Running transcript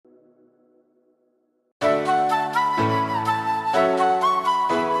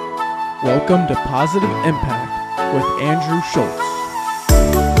Welcome to Positive Impact with Andrew Schultz.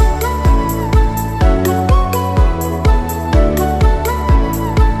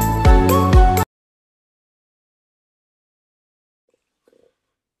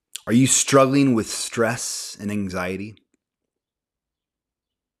 Are you struggling with stress and anxiety?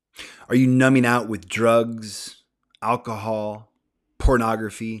 Are you numbing out with drugs, alcohol,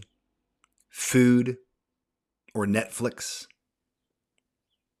 pornography, food, or Netflix?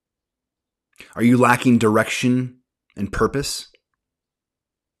 Are you lacking direction and purpose?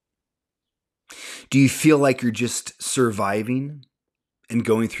 Do you feel like you're just surviving and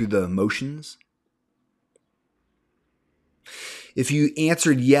going through the motions? If you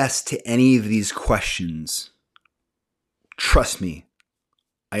answered yes to any of these questions, trust me,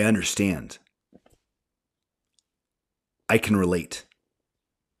 I understand. I can relate.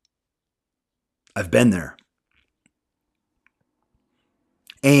 I've been there.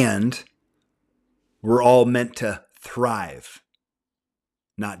 And we're all meant to thrive,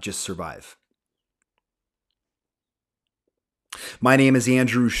 not just survive. My name is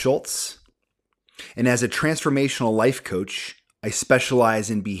Andrew Schultz, and as a transformational life coach, I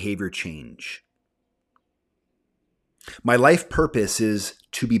specialize in behavior change. My life purpose is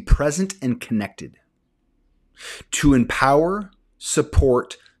to be present and connected, to empower,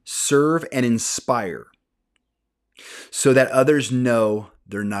 support, serve, and inspire so that others know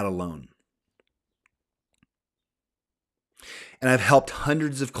they're not alone. And I've helped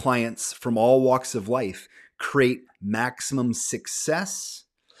hundreds of clients from all walks of life create maximum success,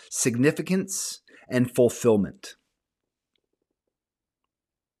 significance, and fulfillment.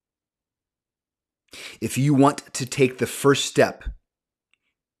 If you want to take the first step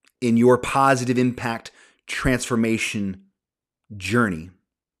in your positive impact transformation journey,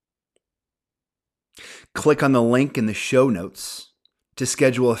 click on the link in the show notes to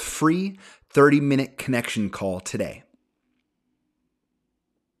schedule a free 30-minute connection call today.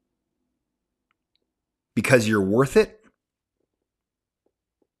 Because you're worth it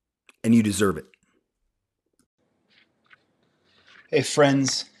and you deserve it. Hey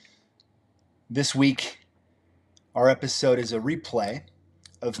friends, this week our episode is a replay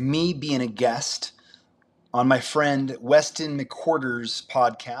of me being a guest on my friend Weston McWhorter's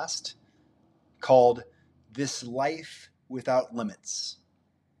podcast called This Life Without Limits.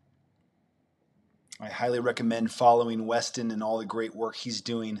 I highly recommend following Weston and all the great work he's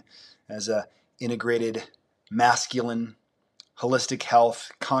doing as a integrated, masculine, holistic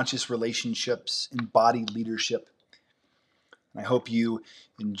health, conscious relationships, embodied leadership. I hope you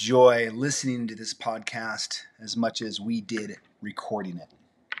enjoy listening to this podcast as much as we did recording it.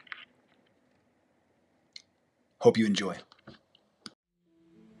 Hope you enjoy.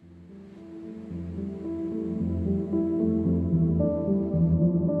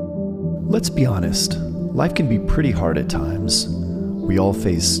 Let's be honest, life can be pretty hard at times. We all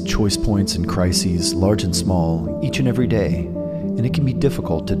face choice points and crises, large and small, each and every day, and it can be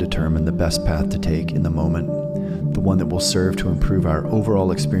difficult to determine the best path to take in the moment, the one that will serve to improve our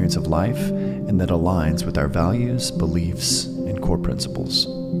overall experience of life and that aligns with our values, beliefs, and core principles.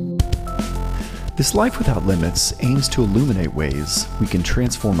 This Life Without Limits aims to illuminate ways we can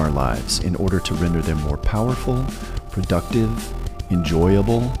transform our lives in order to render them more powerful, productive,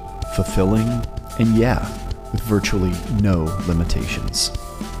 enjoyable, fulfilling, and with virtually no limitations.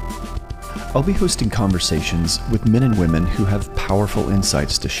 I'll be hosting conversations with men and women who have powerful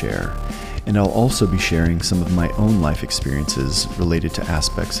insights to share, and I'll also be sharing some of my own life experiences related to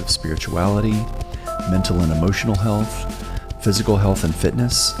aspects of spirituality, mental and emotional health, physical health and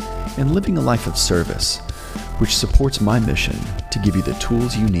fitness, and living a life of service, which supports my mission to give you the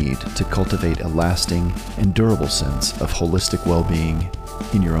tools you need to cultivate a lasting and durable sense of holistic well-being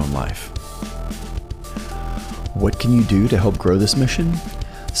in your own life. What can you do to help grow this mission?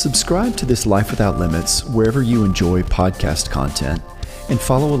 Subscribe to This Life Without Limits wherever you enjoy podcast content and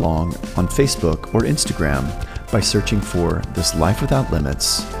follow along on Facebook or Instagram by searching for This Life Without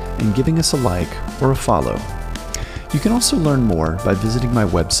Limits and giving us a like or a follow. You can also learn more by visiting my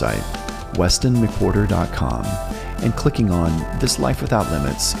website, westonmcwhorter.com, and clicking on This Life Without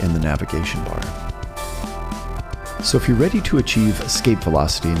Limits in the navigation bar. So if you're ready to achieve escape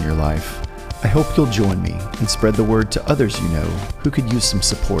velocity in your life, I hope you'll join me and spread the word to others you know who could use some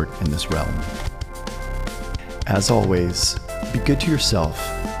support in this realm. As always, be good to yourself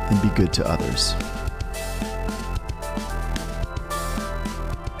and be good to others.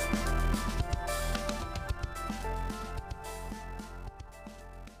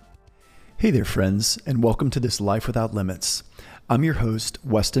 Hey there, friends, and welcome to This Life Without Limits. I'm your host,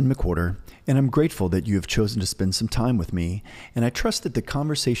 Weston McWhorter, and I'm grateful that you have chosen to spend some time with me, and I trust that the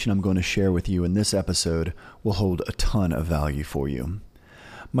conversation I'm going to share with you in this episode will hold a ton of value for you.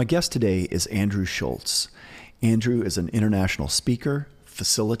 My guest today is Andrew Schultz. Andrew is an international speaker,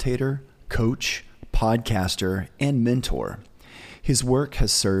 facilitator, coach, podcaster, and mentor. His work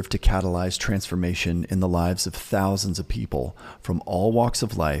has served to catalyze transformation in the lives of thousands of people from all walks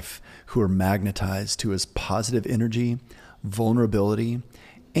of life who are magnetized to his positive energy, vulnerability,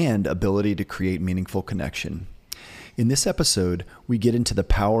 and ability to create meaningful connection. In this episode, we get into the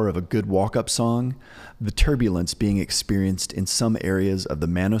power of a good walk-up song, the turbulence being experienced in some areas of the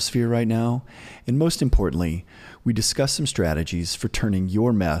manosphere right now, and most importantly, we discuss some strategies for turning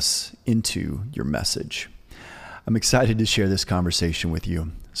your mess into your message. I'm excited to share this conversation with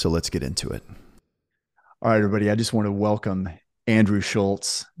you, so let's get into it. All right, everybody, I just want to welcome Andrew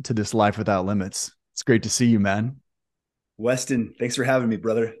Schultz to this Life Without Limits. It's great to see you, man. Weston, thanks for having me,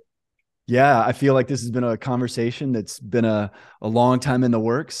 brother. Yeah, I feel like this has been a conversation that's been a long time in the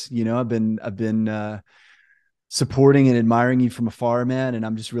works. You know, I've been supporting and admiring you from afar, man, and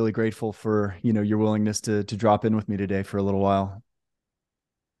I'm just really grateful for, your willingness to drop in with me today for a little while.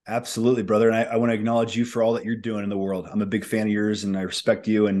 Absolutely, brother. And I want to acknowledge you for all that you're doing in the world. I'm a big fan of yours and I respect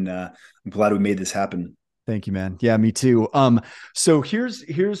you, and I'm glad we made this happen. Thank you, man. Yeah, me too. So here's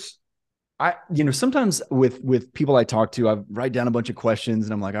sometimes with people I talk to, I write down a bunch of questions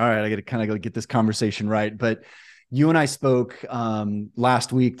and I'm like, all right, I got to kind of get this conversation right. But you and I spoke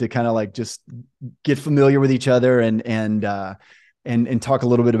last week to kind of like just get familiar with each other and talk a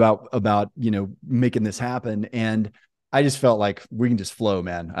little bit about making this happen. And I just felt like we can just flow,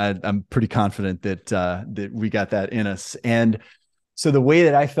 man. I'm pretty confident that we got that in us. And so the way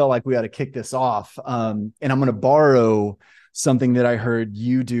that I felt like we ought to kick this off, and I'm going to borrow something that I heard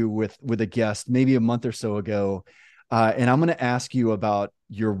you do with a guest maybe a month or so ago. And I'm going to ask you about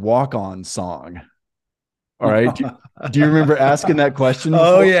your walk-on song. All right. Do you remember asking that question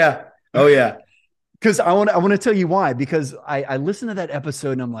before? Oh yeah. Because I want to tell you why, because I listened to that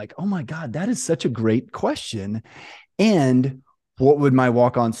episode and I'm like, oh my God, that is such a great question. And what would my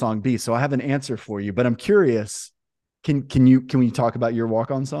walk-on song be? So I have an answer for you, but I'm curious. Can we talk about your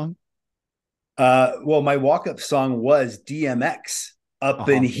walk-on song? Well, my walk-up song was DMX. Up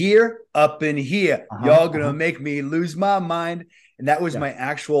in here. Y'all gonna make me lose my mind. And that was my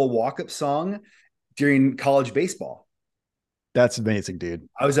actual walk-up song during college baseball. That's amazing, dude.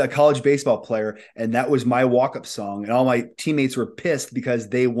 I was a college baseball player, and that was my walk-up song. And all my teammates were pissed because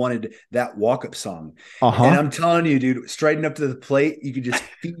they wanted that walk-up song. And I'm telling you, dude, striding up to the plate, you could just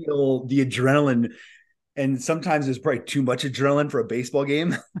feel the adrenaline. And sometimes there's probably too much adrenaline for a baseball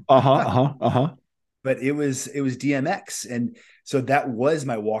game. But it was DMX. And so that was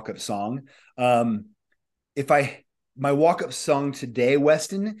my walk-up song. My walk-up song today,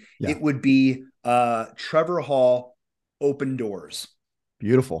 Weston, it would be Trevor Hall, Open Doors.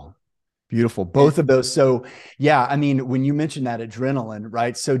 Beautiful. Both of those. So yeah, I mean, when you mentioned that adrenaline,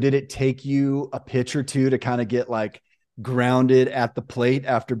 right? So did it take you a pitch or two to kind of get like grounded at the plate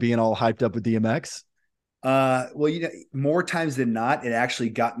after being all hyped up with DMX? Well, more times than not, it actually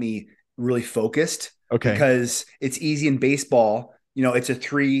got me really focused. Okay. Because it's easy in baseball. It's a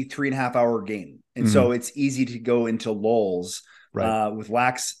 3.5 hour game. And so it's easy to go into lulls with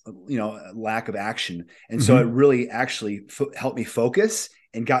lack of action. And so it really actually helped me focus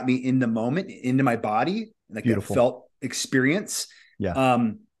and got me in the moment, into my body, like that felt experience. Yeah.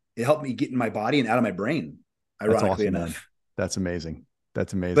 It helped me get in my body and out of my brain, ironically enough. Man. That's amazing.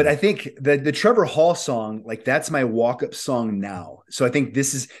 But I think the Trevor Hall song, like that's my walk-up song now. So I think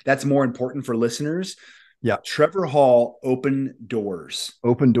that's more important for listeners. Yeah. Trevor Hall, Open Doors.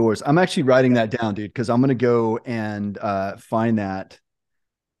 Open Doors. I'm actually writing that down, dude, because I'm going to go and find that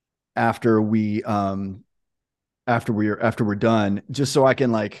after we're done, just so I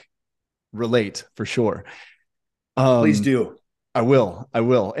can like relate for sure. Please do. I will.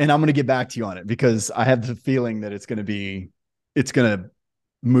 And I'm going to get back to you on it because I have the feeling that it's going to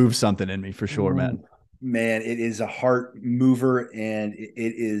move something in me for sure, man. Man, it is a heart mover, and it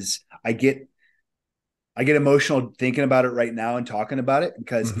is. I get emotional thinking about it right now and talking about it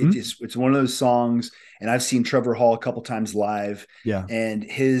because it's one of those songs. And I've seen Trevor Hall a couple times live. Yeah, and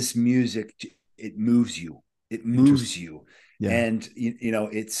his music, it moves you. It moves you. Yeah. And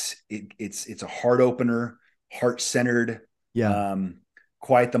it's a heart opener, heart centered. Yeah.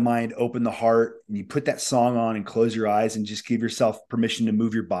 Quiet the mind, open the heart, and you put that song on and close your eyes and just give yourself permission to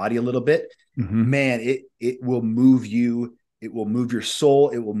move your body a little bit. Man, it will move you. It will move your soul.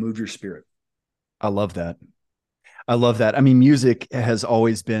 It will move your spirit. I love that. I love that. I mean, music has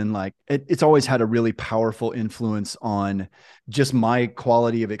always been like, it's always had a really powerful influence on just my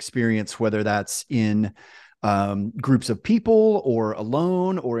quality of experience, whether that's in groups of people or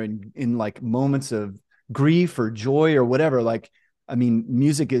alone or in like moments of grief or joy or whatever. Like, I mean,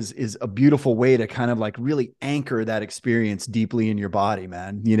 music is a beautiful way to kind of like really anchor that experience deeply in your body,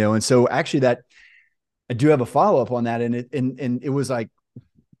 man. And so actually that I do have a follow up on that. And it was like,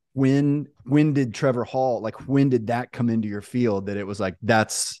 when did Trevor Hall, like when did that come into your field that it was like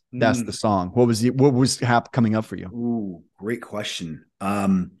that's the song? What was coming up for you? Ooh, great question.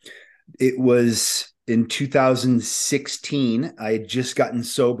 It was in 2016. I had just gotten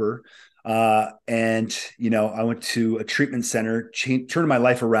sober, and I went to a treatment center, turned my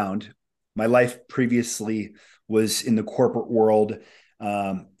life around. My life previously was in the corporate world,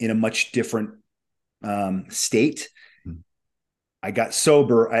 in a much different state. I got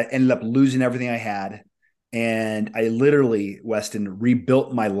sober. I ended up losing everything I had. And I literally, Weston,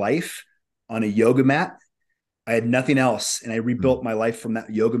 rebuilt my life on a yoga mat. I had nothing else. And I rebuilt my life from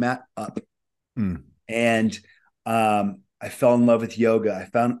that yoga mat up. And I fell in love with yoga.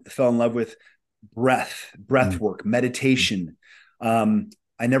 Fell in love with breath work, meditation. I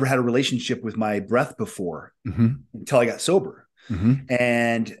never had a relationship with my breath before until I got sober.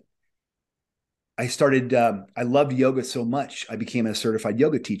 And I started, I loved yoga so much. I became a certified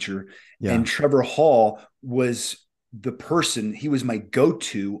yoga teacher. Yeah. And Trevor Hall was the person, he was my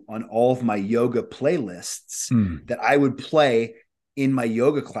go-to on all of my yoga playlists that I would play in my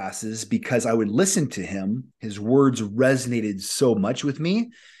yoga classes because I would listen to him. His words resonated so much with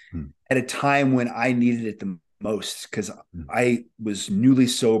me at a time when I needed it the most because I was newly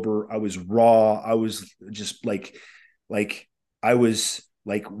sober. I was raw. I was just like I was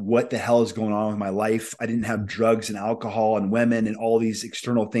like, what the hell is going on with my life? I didn't have drugs and alcohol and women and all these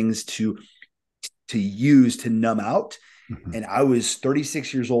external things to use to numb out. And I was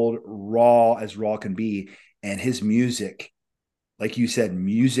 36 years old, raw as raw can be. And his music, like you said,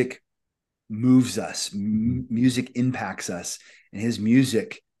 music moves us, music impacts us. And his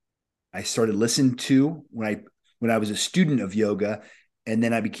music, I started listening to when I was a student of yoga, and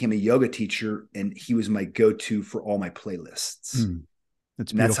then I became a yoga teacher, and he was my go-to for all my playlists.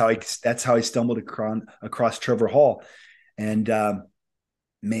 That's and that's how I stumbled across Trevor Hall. And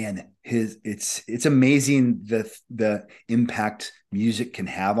man, it's amazing the impact music can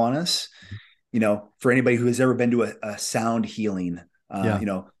have on us. For anybody who has ever been to a sound healing,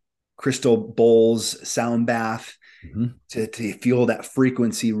 crystal bowls, sound bath, to feel that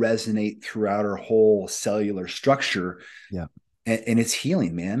frequency resonate throughout our whole cellular structure. Yeah. And it's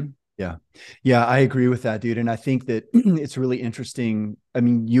healing, man. Yeah. Yeah, I agree with that, dude. And I think that it's really interesting. I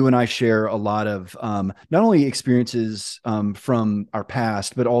mean, you and I share a lot of not only experiences from our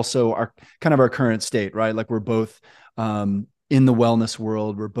past, but also our kind of our current state, right? Like we're both in the wellness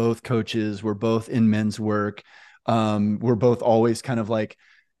world. We're both coaches. We're both in men's work. We're both always kind of like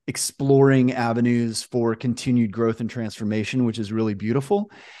exploring avenues for continued growth and transformation, which is really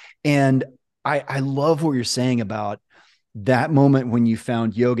beautiful. And I love what you're saying about that moment when you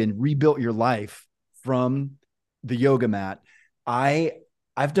found yoga and rebuilt your life from the yoga mat.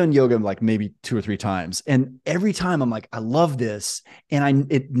 I've done yoga like maybe 2 or 3 times. And every time I'm like, I love this. And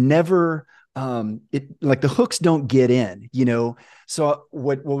it never, like the hooks don't get in, So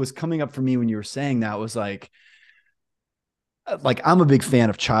what was coming up for me when you were saying that was like I'm a big fan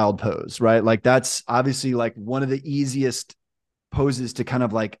of child pose, right? Like that's obviously like one of the easiest poses to kind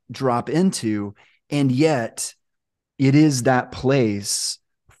of like drop into. And yet it is that place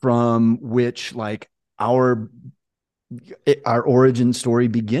from which like our origin story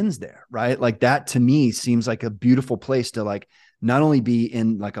begins there, right? Like that to me seems like a beautiful place to like not only be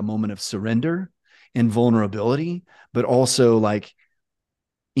in like a moment of surrender and vulnerability, but also like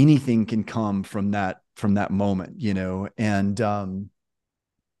anything can come from that moment, And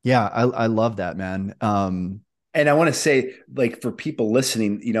yeah, I love that, man. And I want to say, like, for people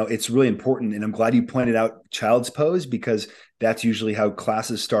listening, it's really important. And I'm glad you pointed out child's pose because that's usually how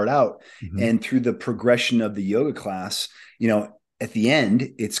classes start out. And through the progression of the yoga class, at the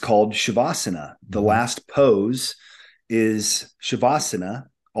end, it's called Shavasana. The last pose is Shavasana,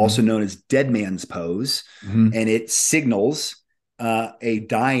 also known as dead man's pose. And it signals a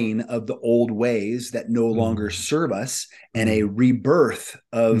dying of the old ways that no longer serve us and a rebirth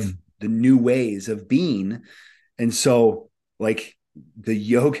of the new ways of being. And so like the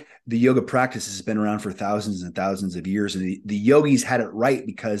yoga practice has been around for thousands and thousands of years. And the yogis had it right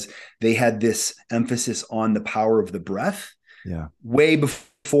because they had this emphasis on the power of the breath. Yeah. Way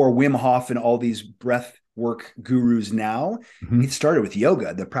before Wim Hof and all these breath work gurus now, it started with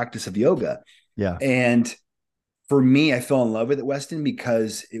yoga, the practice of yoga. Yeah. And for me, I fell in love with it, Weston,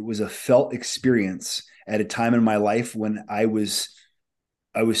 because it was a felt experience at a time in my life when I was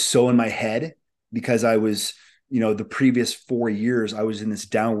so in my head because I was, the previous 4 years, I was in this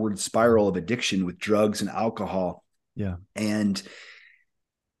downward spiral of addiction with drugs and alcohol. Yeah. And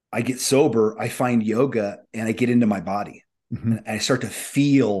I get sober, I find yoga, and I get into my body Mm-hmm. and I start to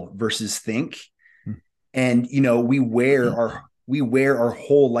feel versus think. Mm-hmm. And, we wear our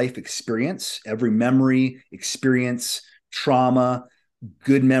whole life experience, every memory, experience, trauma,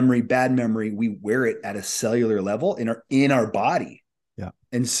 good memory, bad memory, we wear it at a cellular level in our body. Yeah.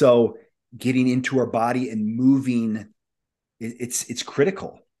 And so getting into our body and moving, it's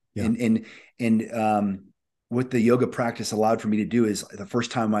critical. Yeah. And what the yoga practice allowed for me to do is the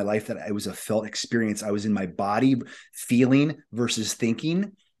first time in my life that it was a felt experience. I was in my body feeling versus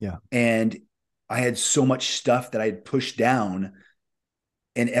thinking. Yeah. And I had so much stuff that I had pushed down.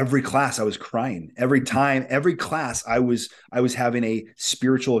 And every class I was crying. Every time, every class I was having a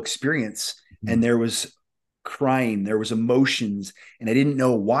spiritual experience, Mm-hmm. and there was crying, there was emotions, and I didn't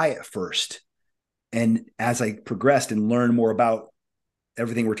know why at first. And as I progressed and learned more about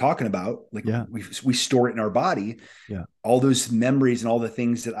everything we're talking about, like Yeah. we store it in our body, Yeah. all those memories and all the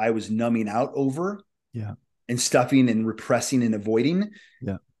things that I was numbing out over Yeah. and stuffing and repressing and avoiding,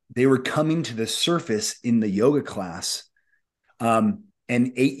 Yeah. they were coming to the surface in the yoga class.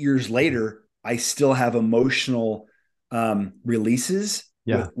 And 8 years later, I still have emotional releases,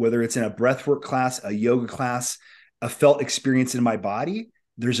 Yeah. whether it's in a breathwork class, a yoga class, a felt experience in my body.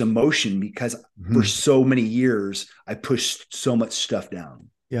 There's emotion because for Mm-hmm. so many years, I pushed so much stuff down.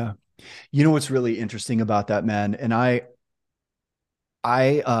 Yeah. You know what's really interesting about that, man? And I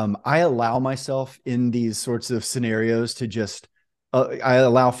allow myself in these sorts of scenarios to just I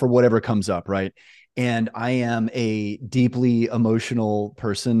allow for whatever comes up, right? And I am a deeply emotional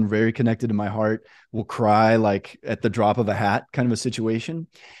person, very connected to my heart, will cry like at the drop of a hat kind of a situation.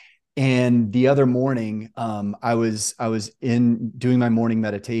 And the other morning, I was in doing my morning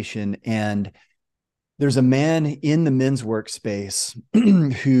meditation, and there's a man in the men's workspace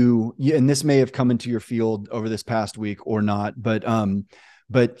who, and this may have come into your field over this past week or not, but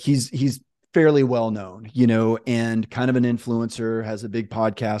he's fairly well known, and kind of an influencer, has a big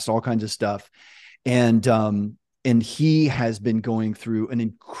podcast, all kinds of stuff. And he has been going through an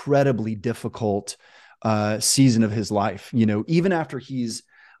incredibly difficult season of his life, even after he's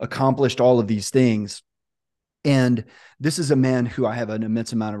accomplished all of these things. And this is a man who I have an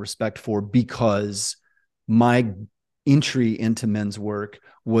immense amount of respect for, because my entry into men's work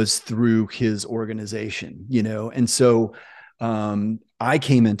was through his organization, and so I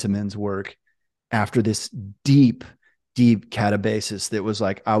came into men's work after this deep, deep catabasis that was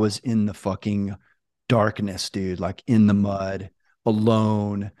like, I was in the fucking darkness, dude, like in the mud,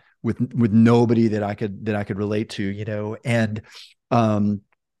 alone, with nobody that I could relate to, um,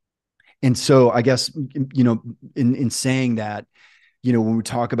 and so I guess, in saying that, when we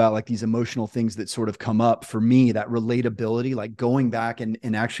talk about like these emotional things that sort of come up for me, that relatability, like going back and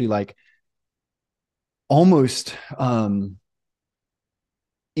actually like almost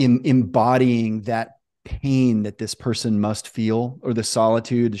embodying that pain that this person must feel, or the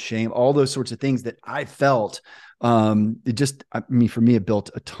solitude, the shame, all those sorts of things that I felt. For me, it built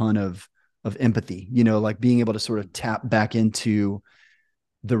a ton of empathy, like being able to sort of tap back into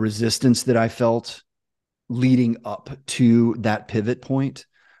the resistance that I felt leading up to that pivot point.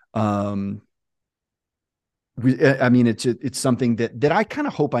 It's something that I kind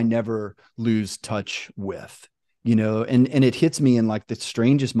of hope I never lose touch with, and it hits me in like the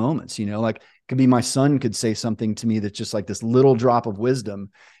strangest moments, like it could be my son could say something to me that's just like this little drop of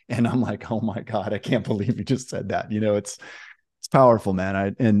wisdom. And I'm like, oh my God, I can't believe you just said that. It's powerful,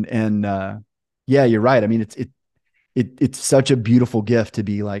 man. Yeah, you're right. I mean, it's such a beautiful gift to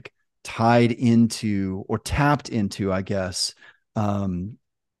be like tied into or tapped into, I guess,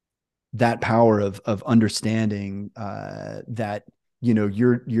 that power of understanding that,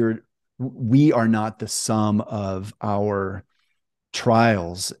 we are not the sum of our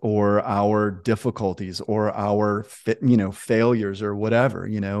trials or our difficulties or our failures or whatever,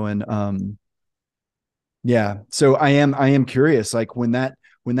 and yeah. So I am curious, like when that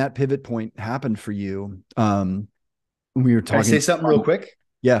pivot point happened for you, we were Can I talking. say something real quick?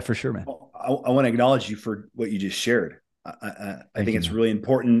 Yeah, for sure, man. I want to acknowledge you for what you just shared. I Thank think you, it's man. really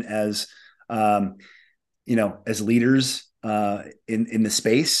important as as leaders in the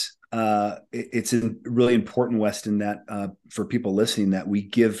space. It's really important, Weston, that for people listening, that we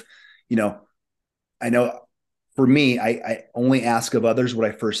give. I know for me, I only ask of others what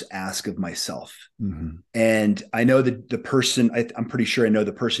I first ask of myself. Mm-hmm. And I know that the person, I'm pretty sure I know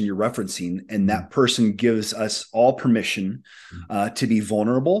the person you're referencing, and Mm-hmm. that person gives us all permission to be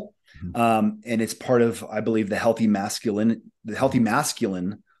vulnerable. Mm-hmm. And it's part of, I believe, the healthy masculine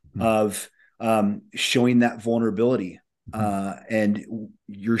of showing that vulnerability. Mm-hmm. And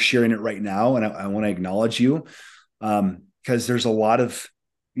you're sharing it right now. And I want to acknowledge you because there's a lot of,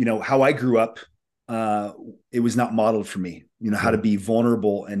 how I grew up. It was not modeled for me, how to be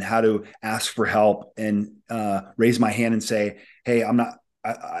vulnerable and how to ask for help and raise my hand and say, hey, I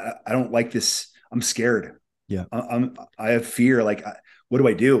don't like this. I'm scared. Yeah. I have fear. Like, what do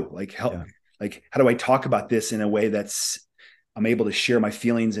I do? Like, help. Yeah. Like, how do I talk about this in a way I'm able to share my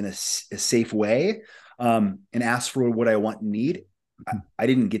feelings in a safe way, and ask for what I want and need. I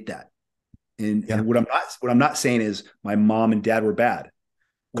didn't get that. And what I'm not saying is my mom and dad were bad.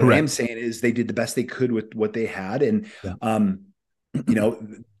 What I am Correct. saying is they did the best they could with what they had. And, Yeah.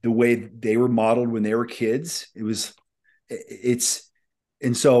 The way they were modeled when they were kids, and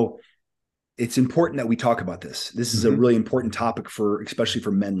so it's important that we talk about this. This is a really important topic especially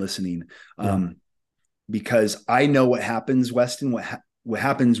for men listening. Because I know what happens, Weston, what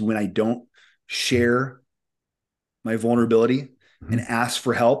happens when I don't share my vulnerability and ask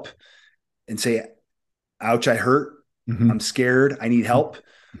for help and say, ouch, I hurt. I'm scared. I need help.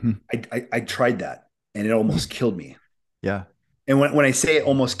 I tried that and it almost killed me. Yeah. And when I say it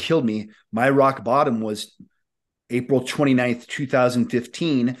almost killed me, my rock bottom was April 29th,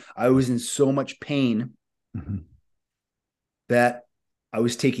 2015. I was in so much pain that I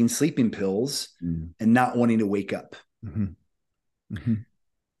was taking sleeping pills and not wanting to wake up.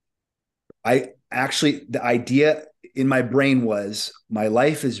 The idea in my brain was my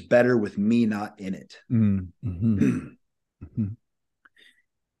life is better with me not in it.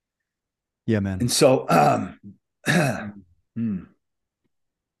 Yeah, man. And so,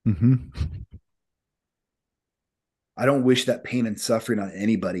 I don't wish that pain and suffering on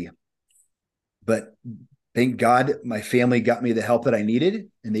anybody, but thank God my family got me the help that I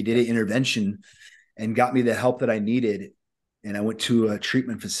needed, and they did an intervention and got me the help that I needed. And I went to a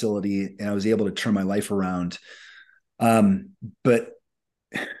treatment facility and I was able to turn my life around. But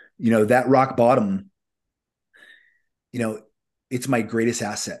that rock bottom, it's my greatest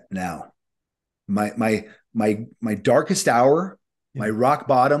asset now. My darkest hour, my rock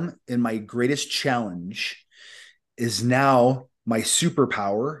bottom, and my greatest challenge is now my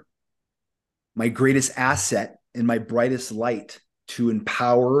superpower, my greatest asset, and my brightest light to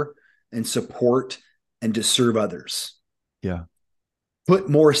empower and support and to serve others. Yeah. Put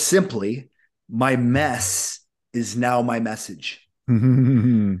more simply, my mess is now my message.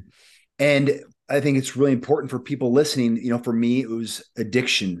 And I think it's really important for people listening. For me, it was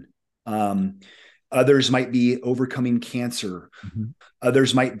addiction. Others might be overcoming cancer.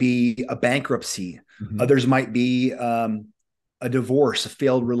 Others might be a bankruptcy. Others might be a divorce, a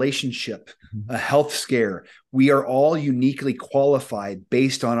failed relationship, a health scare. We are all uniquely qualified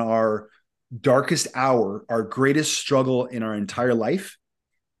based on our darkest hour. Our greatest struggle in our entire life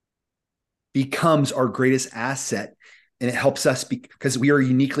becomes our greatest asset. And it helps us because we are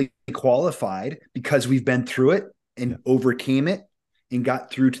uniquely qualified because we've been through it and overcame it and got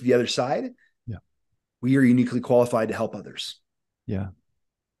through to the other side. Yeah. We are uniquely qualified to help others. Yeah.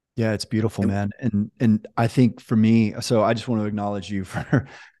 Yeah. It's beautiful, man. And I think for me, so I just want to acknowledge you for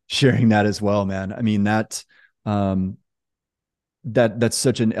sharing that as well, man. I mean, that's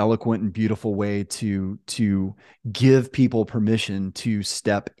such an eloquent and beautiful way to give people permission to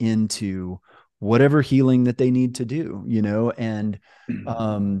step into whatever healing that they need to do, and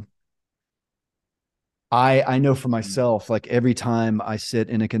I know for myself, like every time I sit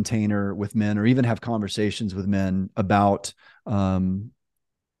in a container with men or even have conversations with men about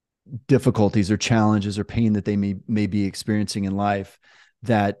difficulties or challenges or pain that they may be experiencing in life,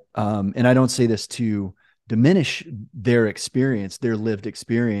 that and I don't say this to diminish their experience, their lived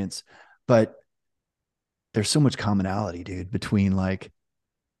experience, but there's so much commonality, dude, between like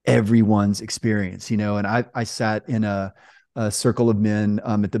everyone's experience, and I sat in a circle of men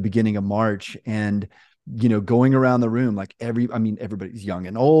at the beginning of March, and going around the room, like everybody's young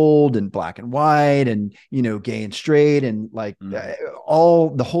and old and black and white and gay and straight and like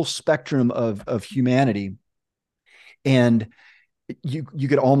all the whole spectrum of humanity. And you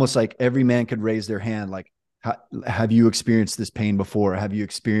could almost, like, every man could raise their hand, like, have you experienced this pain before? Have you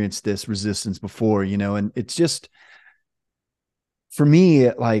experienced this resistance before? And it's just, for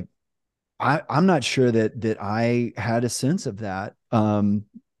me, like, I'm not sure that I had a sense of that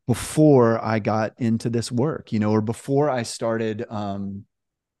before I got into this work, or before I started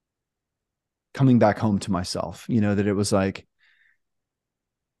coming back home to myself, that it was like,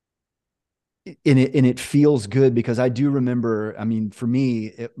 and it feels good because I do remember, I mean, for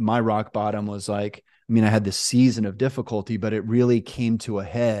me, my rock bottom was like, I mean, I had this season of difficulty, but it really came to a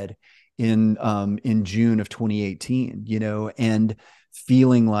head in June of 2018, and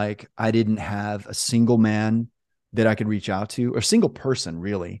feeling like I didn't have a single man that I could reach out to, or a single person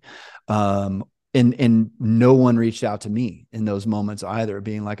really. And no one reached out to me in those moments either,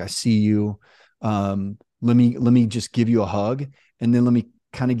 being like, I see you. Let me just give you a hug, and then let me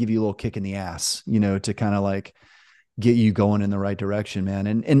kind of give you a little kick in the ass, to kind of like get you going in the right direction, man.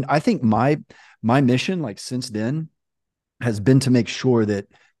 And I think my mission, like since then, has been to make sure that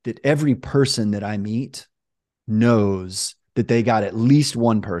every person that I meet knows that they got at least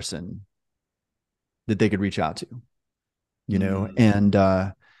one person that they could reach out to,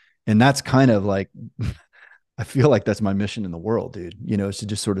 and that's kind of like, I feel like that's my mission in the world, dude, is to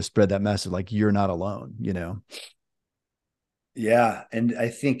just sort of spread that message, like, you're not alone, Yeah. And I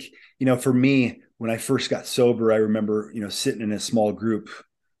think, for me, when I first got sober, I remember, sitting in a small group.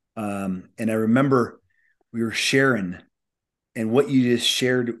 And I remember we were sharing, and what you just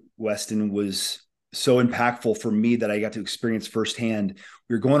shared, Weston, was so impactful for me that I got to experience firsthand.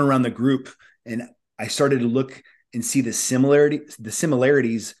 We were going around the group, and I started to look and see the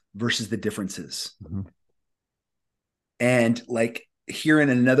similarities versus the differences. Mm-hmm. And like hearing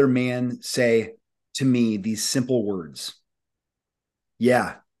another man say to me these simple words,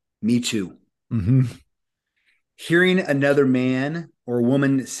 yeah, me too. Mm-hmm. Hearing another man or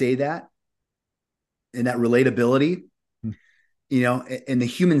woman say that, and that relatability, and the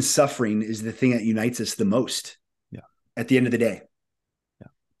human suffering is the thing that unites us the most. Yeah. At the end of the day. Yeah.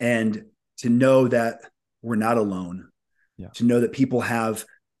 And to know that we're not alone. Yeah. To know that people have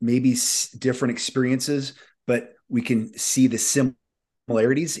maybe different experiences, but we can see the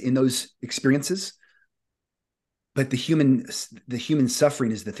similarities in those experiences. But the human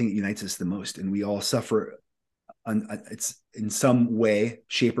suffering is the thing that unites us the most, and we all suffer it's in some way,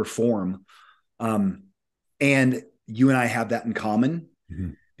 shape, or form. And you and I have that in common,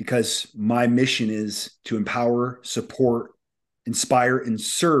 mm-hmm. because my mission is to empower, support, inspire, and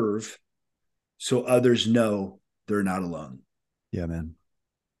serve so others know they're not alone. Yeah, man.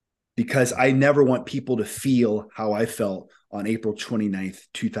 Because I never want people to feel how I felt on April 29th,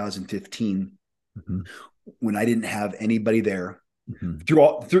 2015, mm-hmm. when I didn't have anybody there. Mm-hmm.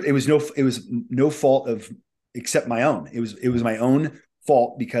 It was no fault of except my own. It was my own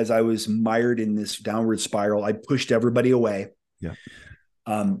fault because I was mired in this downward spiral. I pushed everybody away. Yeah.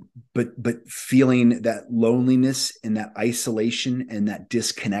 But feeling that loneliness and that isolation and that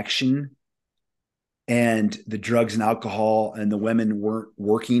disconnection, and the drugs and alcohol and the women weren't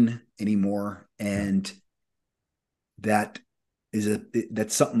working anymore. And that's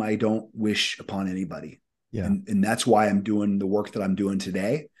something I don't wish upon anybody. Yeah. And that's why I'm doing the work that I'm doing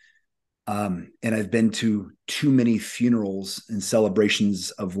today. And I've been to too many funerals and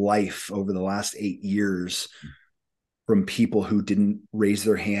celebrations of life over the last 8 years from people who didn't raise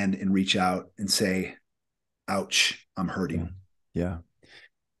their hand and reach out and say, ouch, I'm hurting. Yeah.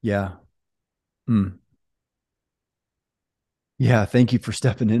 Yeah. Mm. Yeah. Thank you for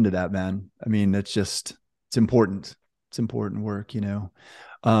stepping into that, man. I mean, it's important. It's important work, and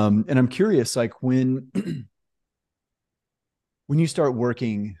I'm curious, like when you start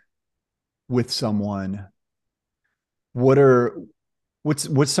working with someone, what's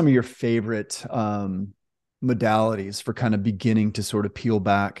some of your favorite modalities for kind of beginning to sort of peel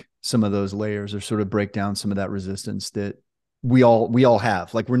back some of those layers, or sort of break down some of that resistance that we all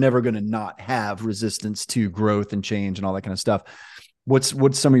have? Like, we're never going to not have resistance to growth and change and all that kind of stuff. What's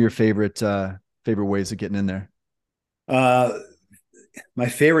some of your favorite ways of getting in there? My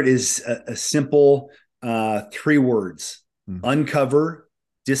favorite is a simple 3 words: uncover,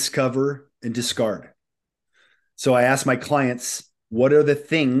 discover, and discard. So I ask my clients, what are the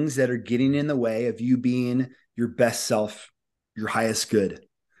things that are getting in the way of you being your best self, your highest good?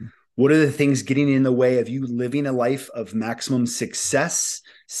 What are the things getting in the way of you living a life of maximum success,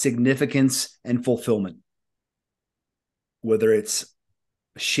 significance, and fulfillment? Whether it's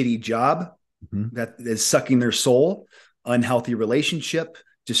a shitty job that is sucking their soul, unhealthy relationship,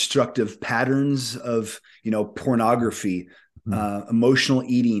 destructive patterns of, pornography, emotional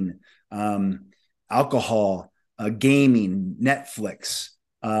eating, alcohol, gaming, Netflix,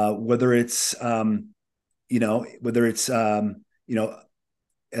 whether it's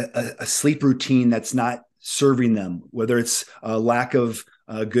a sleep routine that's not serving them, whether it's a lack of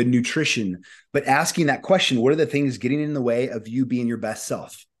good nutrition. But asking that question, what are the things getting in the way of you being your best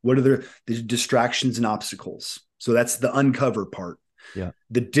self? What are the distractions and obstacles? So that's the uncover part. Yeah.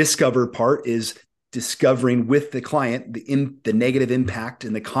 The discover part is discovering with the client the negative impact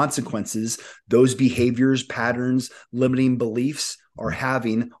and the consequences those behaviors, patterns, limiting beliefs are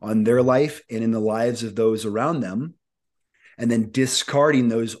having on their life and in the lives of those around them. And then discarding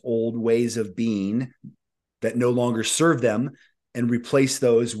those old ways of being that no longer serve them and replace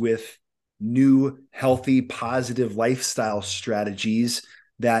those with new, healthy, positive lifestyle strategies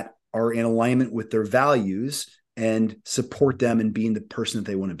that are in alignment with their values and support them in being the person that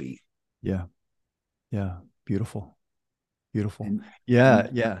they want to be. Yeah. Yeah. Beautiful. Beautiful. And, Yeah.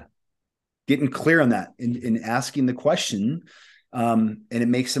 and Yeah. getting clear on that and asking the question. And it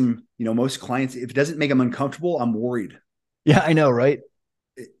makes them, most clients, if it doesn't make them uncomfortable, I'm worried. Yeah. I know. Right.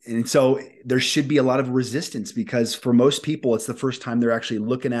 And so there should be a lot of resistance because for most people, it's the first time they're actually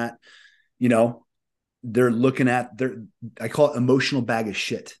looking at, they're looking at I call it emotional bag of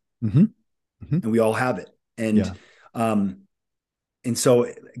shit. Mm-hmm. Mm-hmm. And we all have it. And, Yeah. and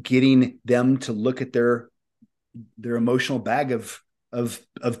so getting them to look at their emotional bag of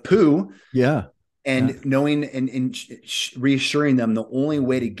poo. Yeah. And yeah. knowing and reassuring them the only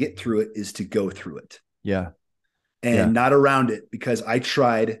way to get through it is to go through it. Yeah. And not around it, because I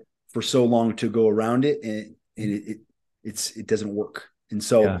tried for so long to go around it and it doesn't work. And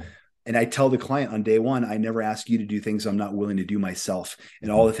so, and I tell the client on day one, I never ask you to do things I'm not willing to do myself.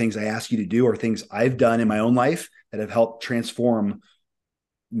 And all the things I ask you to do are things I've done in my own life that have helped transform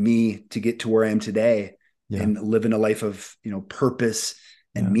me to get to where I am today and live in a life of, purpose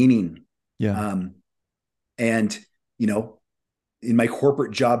and meaning. Yeah. And, in my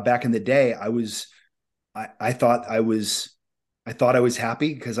corporate job back in the day, I thought I was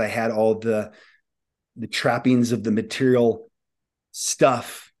happy because I had all the trappings of the material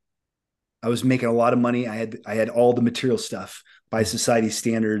stuff. I was making a lot of money. I had all the material stuff. By society's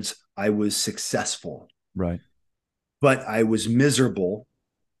standards, I was successful. Right. But I was miserable,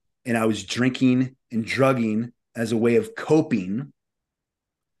 and I was drinking and drugging as a way of coping,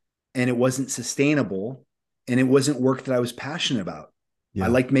 and it wasn't sustainable, and it wasn't work that I was passionate about. I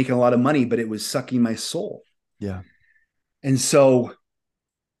liked making a lot of money, but it was sucking my soul. Yeah. And so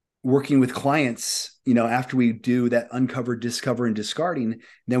working with clients, after we do that uncover, discover, and discarding,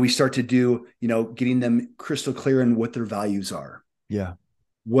 then we start to do, getting them crystal clear in what their values are. Yeah.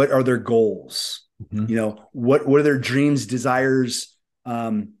 What are their goals? Mm-hmm. What are their dreams, desires?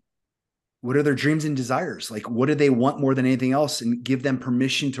 What are their dreams and desires? Like, what do they want more than anything else? And give them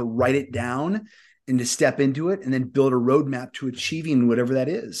permission to write it down and to step into it and then build a roadmap to achieving whatever that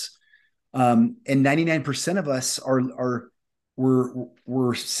is. And 99% of us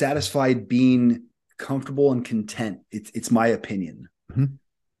we're satisfied being comfortable and content. It's my opinion.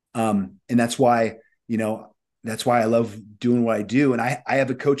 Mm-hmm. And that's why I love doing what I do. And I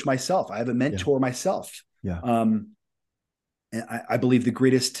have a coach myself. I have a mentor myself. Yeah. And I believe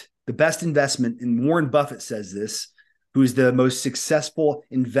the best investment, and Warren Buffett says this, who's the most successful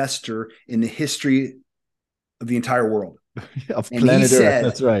investor in the history of the entire world. Of planet Earth.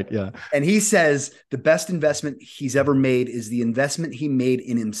 That's right. Yeah. And he says the best investment he's ever made is the investment he made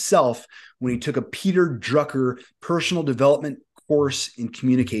in himself when he took a Peter Drucker personal development course in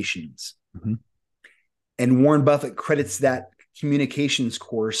communications. Mm-hmm. And Warren Buffett credits that communications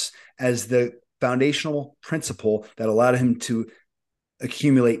course as the foundational principle that allowed him to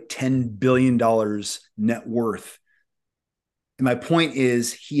accumulate $10 billion net worth. And my point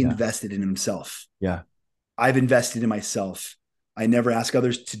is he invested in himself. Yeah. I've invested in myself. I never ask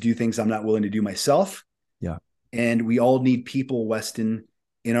others to do things I'm not willing to do myself. Yeah. And we all need people, Weston,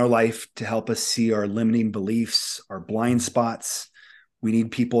 in our life to help us see our limiting beliefs, our blind spots. We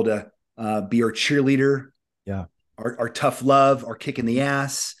need people to be our cheerleader, our tough love, our kick in the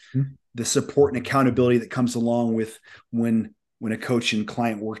ass, the support and accountability that comes along with when a coach and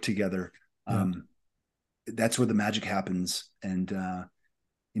client work together. That's where the magic happens. And,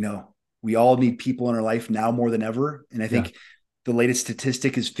 we all need people in our life now more than ever. And I think the latest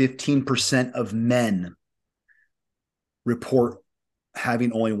statistic is 15% of men report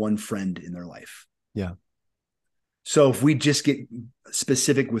having only one friend in their life. Yeah. So if we just get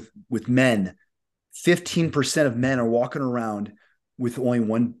specific with men, 15% of men are walking around with only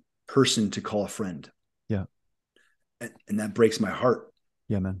one person to call a friend. Yeah. And that breaks my heart.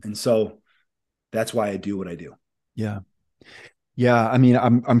 Yeah, man. And so that's why I do what I do. Yeah. Yeah. I mean,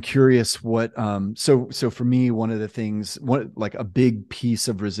 I'm curious what, so for me, one of the things, like a big piece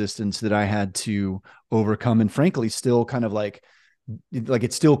of resistance that I had to overcome, and frankly, still kind of like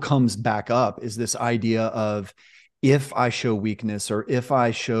it still comes back up, is this idea of, if I show weakness, or if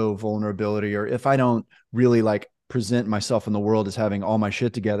I show vulnerability, or if I don't really like present myself in the world as having all my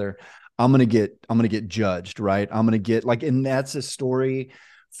shit together, I'm gonna get judged, right? I'm gonna get like, and that's a story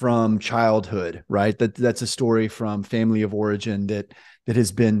from childhood, right? That's a story from family of origin that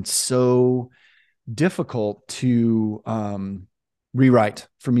has been so difficult to rewrite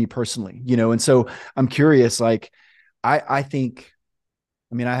for me personally, and so I'm curious, like I think,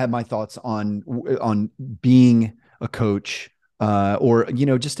 I mean, I have my thoughts on being a coach, or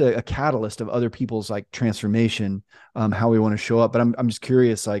just a catalyst of other people's like transformation, how we want to show up. But I'm just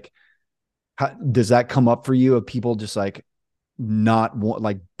curious, like, how does that come up for you? Of people just like not want,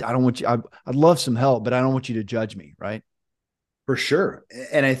 like, I don't want you. I'd love some help, but I don't want you to judge me, right? For sure.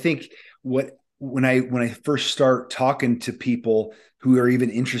 And I think when I first start talking to people who are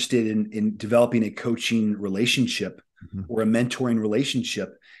even interested in developing a coaching relationship Mm-hmm. or a mentoring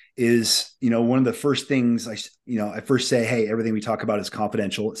relationship is, one of the first things I first say, hey, everything we talk about is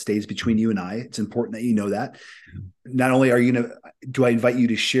confidential. It stays between you and I. It's important that you know that. Not only are you going to, do I invite you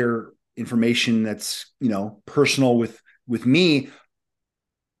to share information that's, personal with me,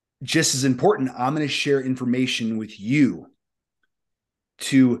 just as important, I'm going to share information with you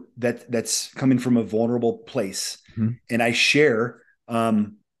that's coming from a vulnerable place. Mm-hmm. And I share a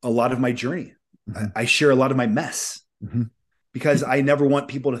lot of my journey. Mm-hmm. I share a lot of my mess Mm-hmm. because I never want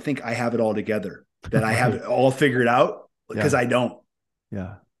people to think I have it all together, that I have Right. it all figured out, because Yeah. I don't.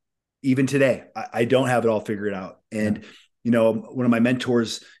 Yeah. Even today, I don't have it all figured out. Yeah. And, one of my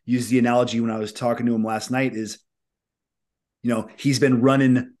mentors used the analogy when I was talking to him last night is, he's been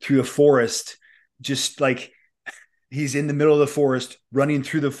running through a forest, just like he's in the middle of the forest, running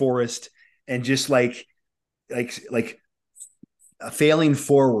through the forest, and just like failing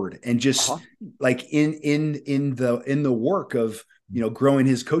forward, and just Uh-huh. like in the work of growing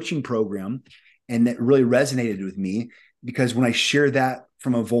his coaching program. And that really resonated with me, because when I share that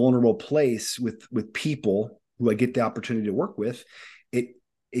from a vulnerable place with people who I get the opportunity to work with,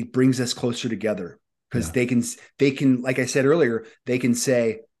 it brings us closer together, because Yeah. they can, like I said earlier, they can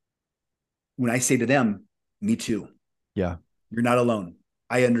say, when I say to them, me too, Yeah. you're not alone,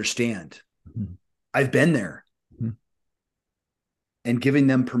 I understand, Mm-hmm. I've been there. Mm-hmm. And giving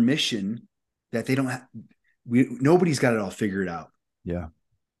them permission that they don't have, nobody's got it all figured out. Yeah. Yeah.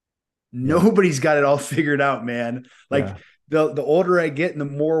 Nobody's got it all figured out, man. Like, Yeah. the older I get and the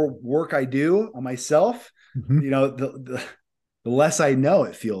more work I do on myself, Mm-hmm. the less I know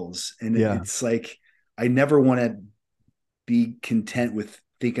it feels. And Yeah. it's like, I never want to be content with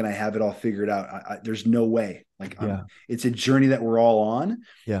thinking I have it all figured out. There's no way. Like, Yeah. it's a journey that we're all on,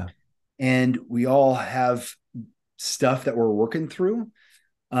 Yeah. and we all have stuff that we're working through.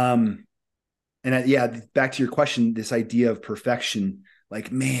 Um, yeah, back to your question, this idea of perfection,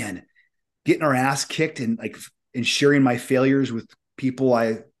 like, man, getting our ass kicked, and sharing my failures with people,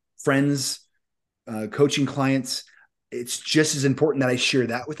 friends, coaching clients, it's just as important that I share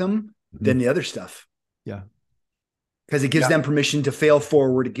that with them Mm-hmm. than the other stuff, Yeah. because it gives Yeah. them permission to fail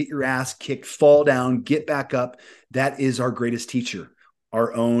forward, to get your ass kicked, fall down, get back up. That is our greatest teacher.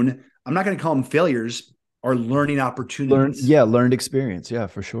 Our own, I'm not going to call them failures, our learning opportunities. Learned experience. Yeah,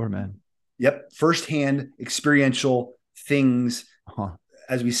 for sure, man. Yep. Firsthand experiential things Huh.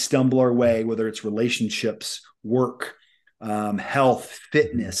 as we stumble our way, whether it's relationships, work, health,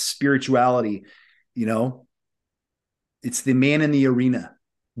 fitness, spirituality. You know, it's the man in the arena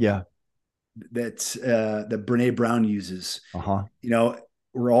Yeah. that Brene Brown uses. Uh-huh.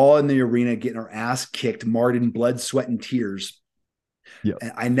 We're all in the arena getting our ass kicked, marred in blood, sweat, and tears. Yeah.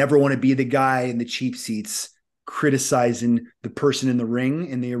 And I never want to be the guy in the cheap seats criticizing the person in the ring,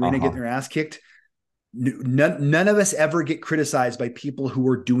 in the arena, Uh-huh. getting their ass kicked. None of us ever get criticized by people who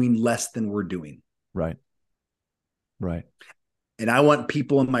are doing less than we're doing. Right. Right. And I want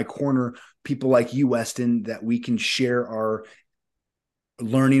people in my corner, people like you, Weston, that we can share our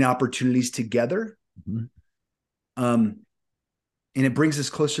learning opportunities together. Mm-hmm. And it brings us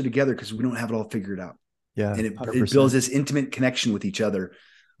closer together, because we don't have it all figured out. Yeah. And it 100%. builds this intimate connection with each other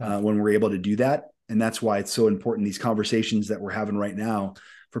when we're able to do that. And that's why it's so important, these conversations that we're having right now,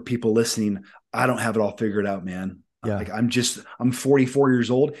 for people listening. I don't have it all figured out, man. Yeah. Like, I'm 44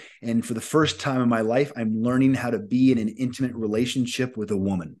 years old. And for the first time in my life, I'm learning how to be in an intimate relationship with a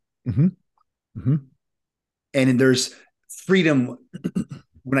woman. Mm-hmm. Mm-hmm. And there's freedom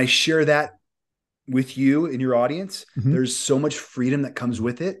when I share that with you and your audience. Mm-hmm. There's so much freedom that comes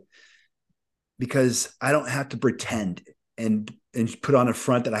with it, because I don't have to pretend and put on a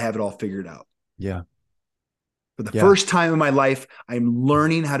front that I have it all figured out. Yeah. For the first time in my life, I'm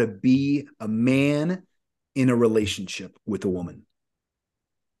learning how to be a man in a relationship with a woman.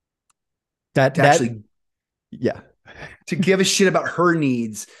 That actually, yeah. to give a shit about her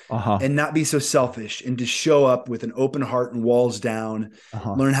needs Uh-huh. and not be so selfish, and to show up with an open heart and walls down,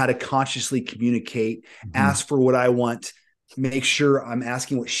 Uh-huh. learn how to consciously communicate, Mhm. ask for what I want, make sure I'm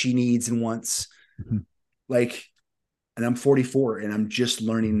asking what she needs and wants. Mhm. Like, and I'm 44 and I'm just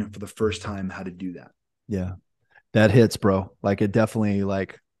learning for the first time how to do that. Yeah. That hits, bro. Like it definitely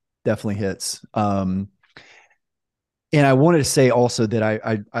hits. And I wanted to say also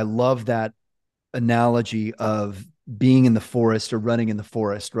that I love that analogy of being in the forest or running in the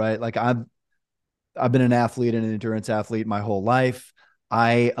forest, right? Like I've been an athlete and an endurance athlete my whole life.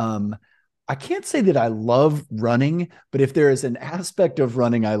 I can't say that I love running, but if there is an aspect of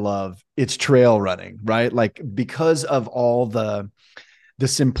running I love, it's trail running, right? Like because of all the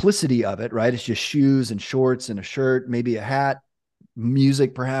simplicity of it, right? It's just shoes and shorts and a shirt, maybe a hat,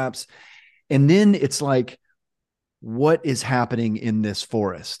 music perhaps. And then it's like, what is happening in this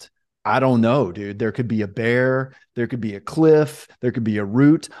forest? I don't know, dude. There could be a bear, there could be a cliff, there could be a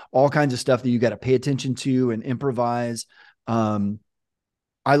root, all kinds of stuff that you got to pay attention to and improvise. Um,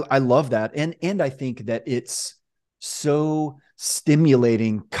 I love that, and I think that it's so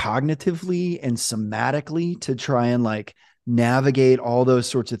stimulating cognitively and somatically to try and like navigate all those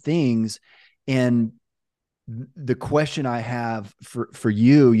sorts of things. And the question I have for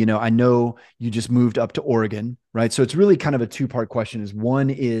you, I know you just moved up to Oregon, right? So it's really kind of a two-part question. Is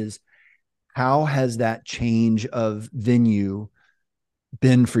one is how has that change of venue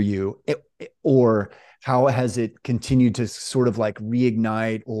been for you, or how has it continued to sort of like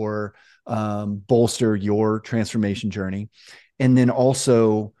reignite or bolster your transformation journey? And then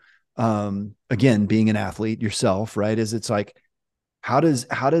also, again, being an athlete yourself, right? Is it's like how does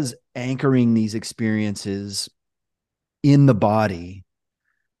anchoring these experiences in the body,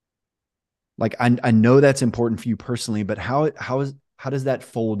 like I know that's important for you personally, but how does that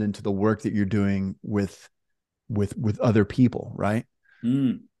fold into the work that you're doing with other people, right?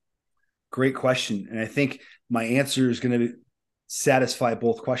 Mm, great question. And I think my answer is going to satisfy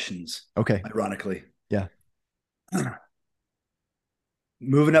both questions, Okay. ironically. Yeah.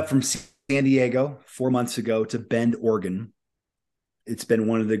 Moving up from San Diego 4 months ago to Bend, Oregon, it's been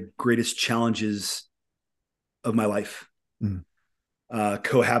one of the greatest challenges of my life. Mm.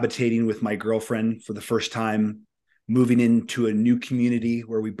 Cohabitating with my girlfriend for the first time, moving into a new community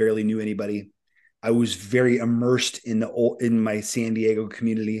where we barely knew anybody. I was very immersed in my San Diego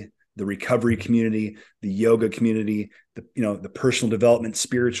community, the recovery community, the yoga community, the personal development,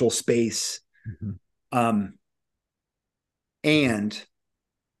 spiritual space. Mhm. Um, and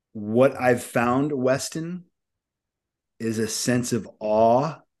what I've found, Weston, is a sense of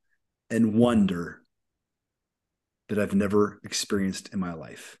awe and wonder that I've never experienced in my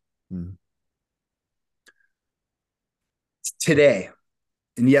life. Mm. Today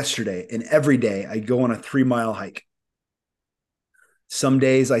and yesterday and every day, I go on a 3 mile hike. Some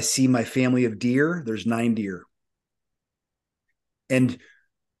days I see my family of deer. There's 9 deer. And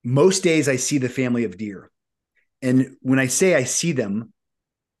most days I see the family of deer. And when I say I see them,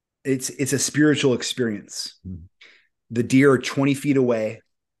 it's a spiritual experience. Mm. The deer are 20 feet away.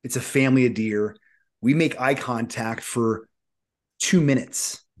 It's a family of deer. We make eye contact for 2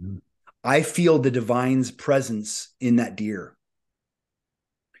 minutes. Mm. I feel the divine's presence in that deer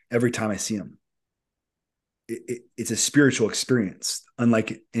every time I see him. It's a spiritual experience,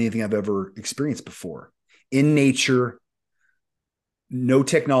 unlike anything I've ever experienced before. In nature, no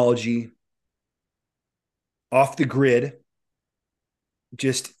technology, off the grid,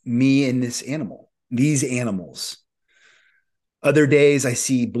 just me and these animals. Other days I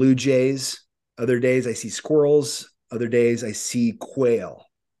see blue jays. Other days I see squirrels. Other days I see quail.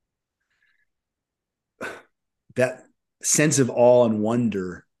 That sense of awe and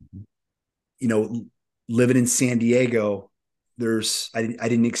wonder, you know, living in San Diego, I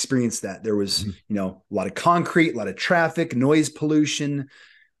didn't experience that. There was, Mm. a lot of concrete, a lot of traffic, noise pollution.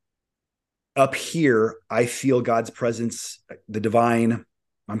 Up here, I feel God's presence, the divine.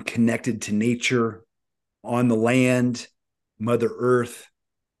 I'm connected to nature, on the land, Mother Earth.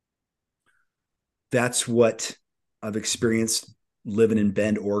 That's what I've experienced living in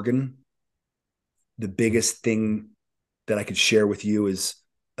Bend, Oregon. The biggest thing that I could share with you is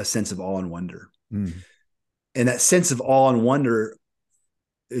a sense of awe and wonder. Mm. And that sense of awe and wonder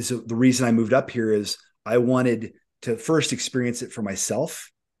is the reason I moved up here. Is I wanted to first experience it for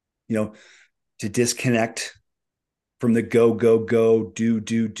myself, to disconnect from the go, go, go, do,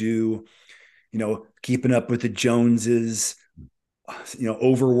 keeping up with the Joneses,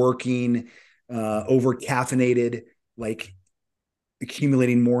 overworking, over caffeinated, like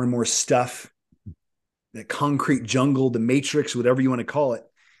accumulating more and more stuff, that concrete jungle, the matrix, whatever you want to call it.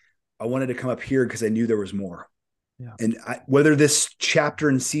 I wanted to come up here because I knew there was more. Yeah. And whether this chapter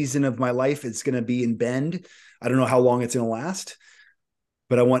and season of my life is going to be in Bend, I don't know how long it's going to last,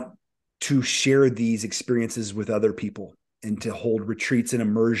 but I want to share these experiences with other people and to hold retreats and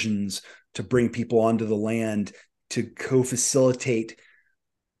immersions to bring people onto the land, to co-facilitate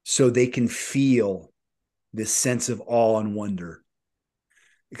so they can feel this sense of awe and wonder.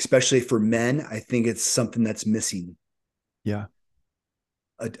 Especially for men, I think it's something that's missing. Yeah.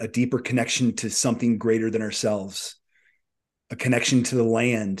 A deeper connection to something greater than ourselves, a connection to the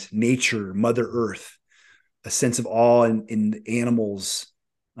land, nature, Mother Earth, a sense of awe in animals.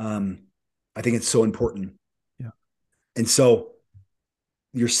 I think it's so important. Yeah. And so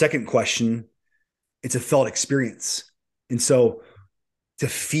your second question, it's a felt experience. And so to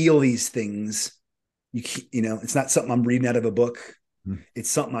feel these things, it's not something I'm reading out of a book. Mm. It's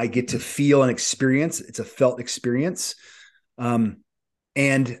something I get to feel and experience. It's a felt experience.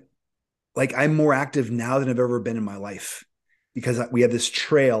 And like, I'm more active now than I've ever been in my life because we have this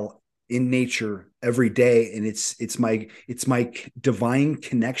trail in nature every day. And it's my divine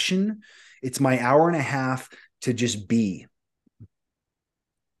connection. It's my hour and a half to just be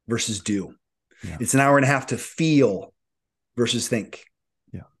versus do. Yeah. It's an hour and a half to feel versus think.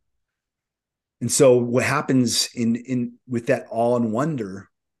 Yeah. And so what happens in with that awe and wonder,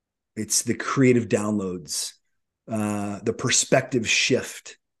 it's the creative downloads, the perspective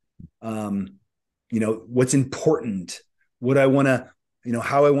shift, what's important, what I want to,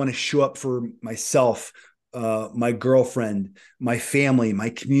 how I want to show up for myself, my girlfriend, my family, my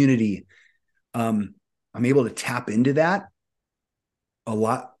community. I'm able to tap into that a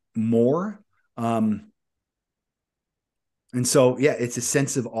lot more. And so, yeah, it's a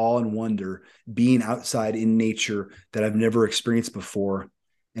sense of awe and wonder being outside in nature that I've never experienced before.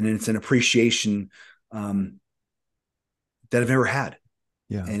 And it's an appreciation that I've never had.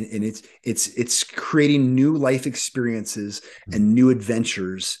 Yeah. And it's creating new life experiences and new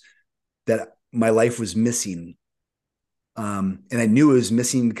adventures that my life was missing. And I knew it was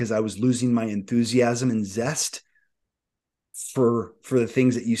missing because I was losing my enthusiasm and zest for the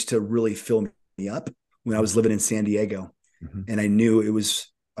things that used to really fill me up when I was living in San Diego. Mm-hmm. And I knew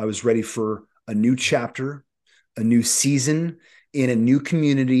I was ready for a new chapter, a new season in a new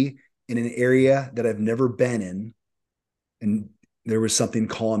community in an area that I've never been in. And there was something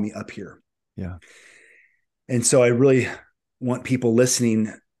calling me up here. Yeah. And so I really want people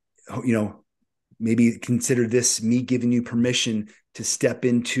listening, maybe consider this me giving you permission to step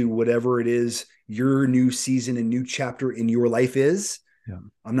into whatever it is your new season and new chapter in your life is. Yeah.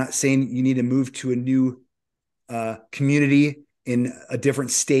 I'm not saying you need to move to a new community in a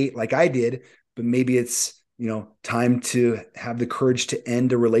different state like I did, but maybe it's, time to have the courage to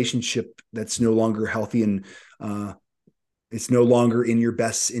end a relationship that's no longer healthy and it's no longer in your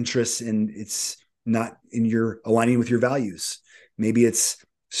best interests and it's not in your aligning with your values. Maybe it's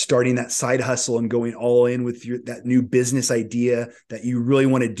starting that side hustle and going all in with that new business idea that you really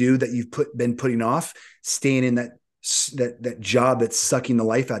want to do that you've been putting off, staying in that job that's sucking the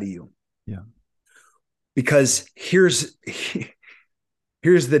life out of you. Yeah. Because here's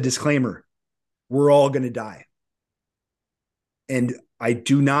the disclaimer. We're all going to die. And I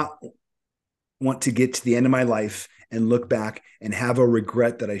do not want to get to the end of my life and look back and have a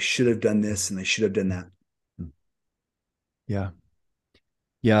regret that I should have done this and I should have done that. Yeah.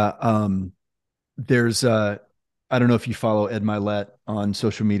 Yeah. There's I don't know if you follow Ed Milet on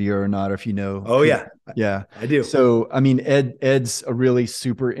social media or not, or if you know. Oh yeah. Yeah, I do. So, I mean, Ed's a really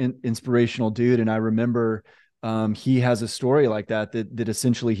super inspirational dude. And I remember he has a story like that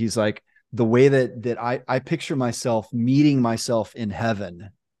essentially he's like, the way that I picture myself meeting myself in heaven.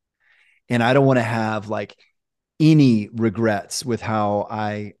 And I don't want to have like any regrets with how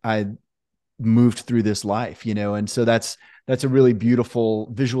I moved through this life, and so that's a really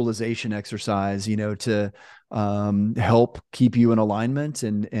beautiful visualization exercise, to help keep you in alignment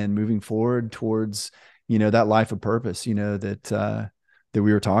and moving forward towards, that life of purpose, that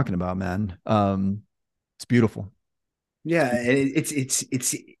we were talking about, man. It's beautiful. Yeah. And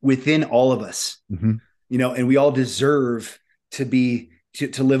it's within all of us, mm-hmm. And we all deserve to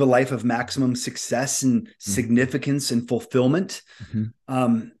live a life of maximum success and significance and fulfillment.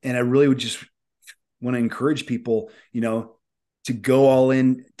 Mm-hmm. And I really would just want to encourage people, to go all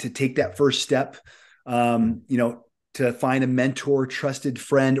in, to take that first step, to find a mentor, trusted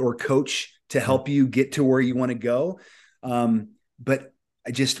friend or coach to help you get to where you want to go. But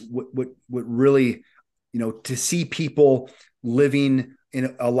I just, what really, to see people living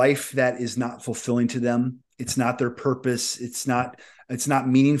in a life that is not fulfilling to them, it's not their purpose. It's not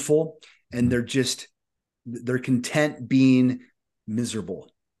meaningful. And they're content being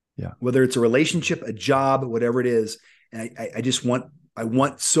miserable. Yeah. whether it's a relationship, a job, whatever it is. And I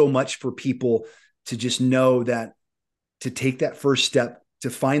want so much for people to just know that, to take that first step, to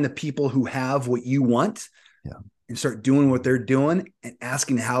find the people who have what you want, Yeah. and start doing what they're doing, and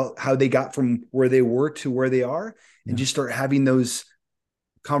asking how they got from where they were to where they are, and just start having those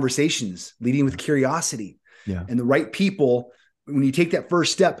conversations, leading with curiosity. Yeah. And the right people, when you take that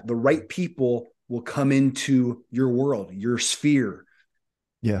first step, the right people will come into your world, your sphere.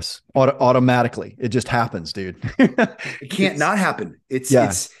 Yes. Automatically. It just happens, dude. It can't not happen.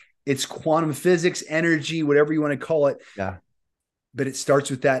 It's quantum physics, energy, whatever you want to call it. Yeah. But it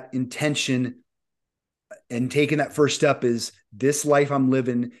starts with that intention, and taking that first step is, this life I'm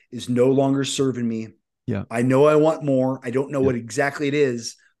living is no longer serving me. Yeah. I know I want more. I don't know what exactly it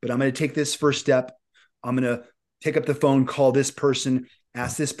is, but I'm going to take this first step. I'm going to pick up the phone, call this person,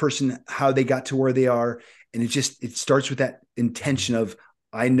 ask this person how they got to where they are. And it starts with that intention of,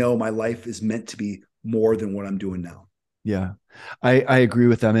 I know my life is meant to be more than what I'm doing now. Yeah. I agree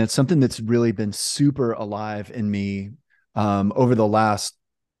with that, man. It's something that's really been super alive in me over the last,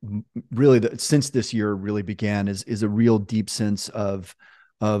 since this year really began, is a real deep sense of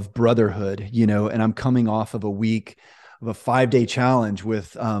brotherhood, and I'm coming off of a week of a 5-day challenge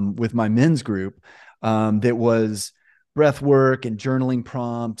with my men's group that was breath work and journaling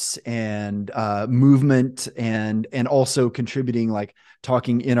prompts and movement and also contributing, like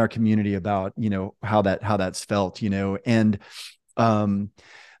talking in our community about, how that's felt, and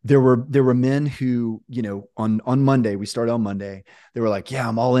there were men who, on Monday, we started on Monday, they were like, yeah,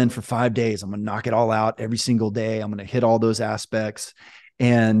 I'm all in for 5 days. I'm going to knock it all out every single day. I'm going to hit all those aspects.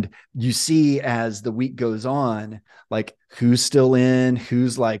 And you see, as the week goes on, like, who's still in,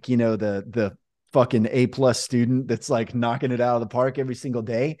 who's like, the fucking A+ student that's like knocking it out of the park every single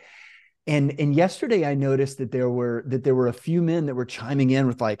day. And yesterday I noticed that there were a few men that were chiming in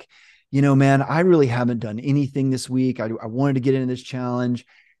with like, man, I really haven't done anything this week. I wanted to get into this challenge.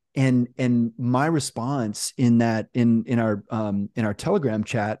 And my response in our Telegram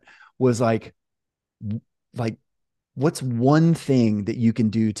chat was like, what's one thing that you can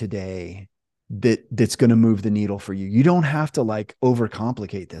do today that's going to move the needle for you? You don't have to like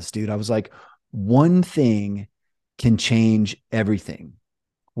overcomplicate this, dude. I was like, one thing can change everything.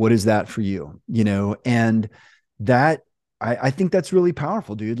 What is that for you? And that, I think that's really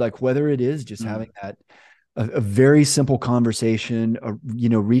powerful, dude. Like, whether it is just having that, a very simple conversation,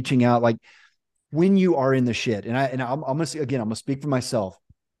 reaching out, like when you are in the shit. And I'm gonna speak for myself.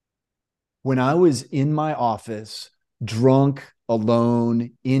 When I was in my office, drunk,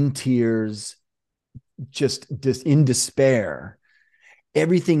 alone, in tears, just in despair,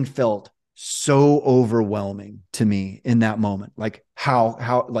 everything felt so overwhelming to me in that moment. Like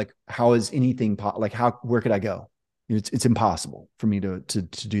how is anything where could I go? It's impossible for me to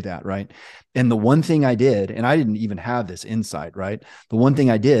do that. Right. And the one thing I did, and I didn't even have this insight, right? The one thing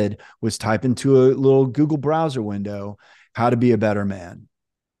I did was type into a little Google browser window, how to be a better man.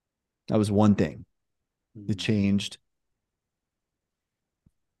 That was one thing that changed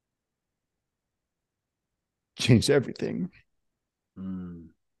everything.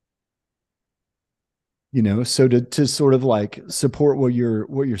 So to sort of like support what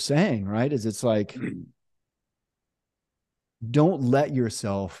you're saying, right, is it's like, don't let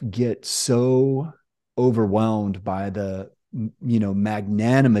yourself get so overwhelmed by the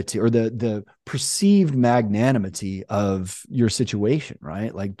magnanimity or the perceived magnanimity of your situation,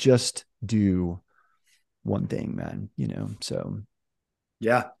 right? Like, just do one thing, man. So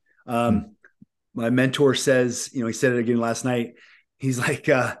yeah. My mentor says, he said it again last night. He's like,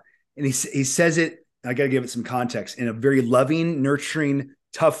 and he says it, I got to give it some context, in a very loving, nurturing,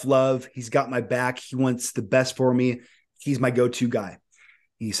 tough love. He's got my back. He wants the best for me. He's my go-to guy.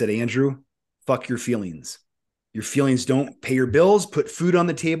 He said, Andrew, fuck your feelings. Your feelings don't pay your bills. Put food on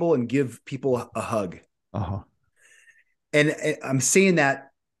the table and give people a hug. Uh-huh. And I'm saying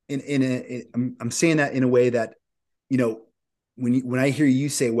that I'm saying that in a way that, when I hear you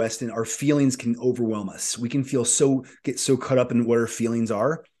say, Weston, our feelings can overwhelm us. We can get so caught up in what our feelings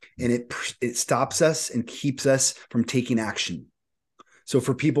are, and it stops us and keeps us from taking action. So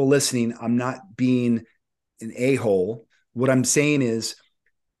for people listening, I'm not being an a-hole. What I'm saying is,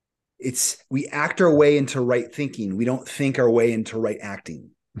 we act our way into right thinking. We don't think our way into right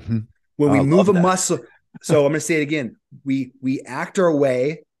acting. Mm-hmm. When we move a muscle, so I'm going to say it again. We act our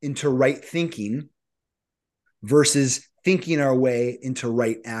way into right thinking versus thinking our way into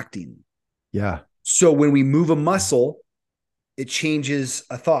right acting. Yeah. So when we move a muscle, it changes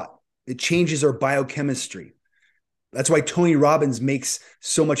a thought. It changes our biochemistry. That's why Tony Robbins makes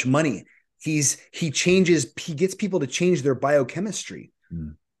so much money. He gets people to change their biochemistry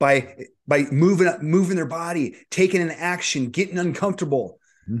by moving their body, taking an action, getting uncomfortable.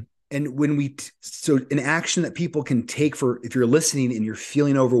 Mm-hmm. And so an action that people can take for, if you're listening and you're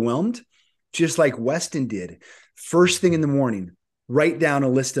feeling overwhelmed, just like Weston did, first thing in the morning, write down a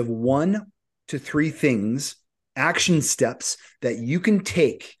list of 1 to 3 things, action steps that you can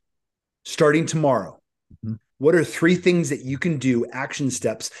take starting tomorrow. Mm-hmm. What are 3 things that you can do, action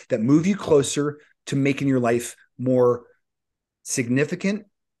steps that move you closer to making your life more significant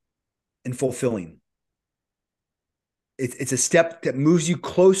and fulfilling? It's a step that moves you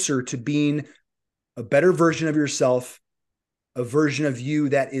closer to being a better version of yourself, a version of you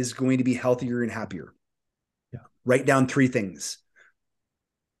that is going to be healthier and happier. Yeah. Write down 3 things.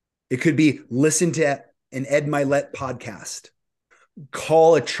 It could be listen to an Ed Milet podcast,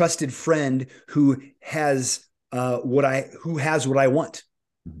 call a trusted friend who has what I want.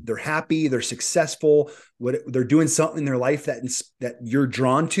 They're happy, they're successful, they're doing something in their life that you're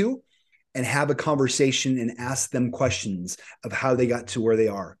drawn to, and have a conversation and ask them questions of how they got to where they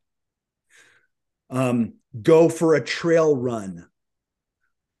are. Go for a trail run.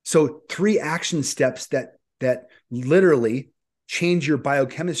 So 3 action steps that literally change your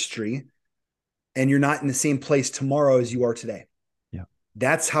biochemistry, and you're not in the same place tomorrow as you are today. Yeah.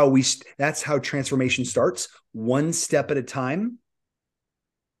 That's how transformation starts, 1 step at a time.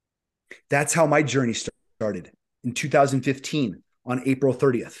 That's how my journey started in 2015 on April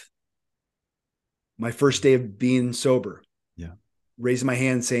 30th. My first day of being sober. Yeah. Raising my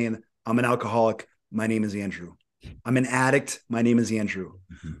hand saying, I'm an alcoholic. My name is Andrew. I'm an addict. My name is Andrew.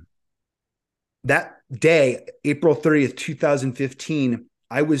 Mm-hmm. That day, April 30th, 2015,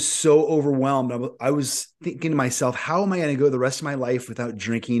 I was so overwhelmed. I was thinking to myself, how am I going to go the rest of my life without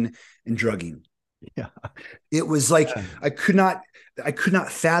drinking and drugging? Yeah. It was like, I could not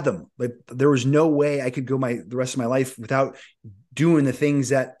fathom, like there was no way I could go the rest of my life without doing the things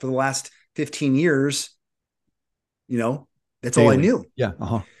that for the last 15 years, that's daily. All I knew. Yeah.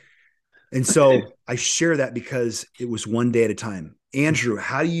 Uh-huh. And so I share that because it was 1 day at a time. Andrew,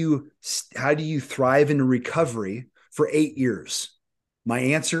 how do you thrive in recovery for 8 years? My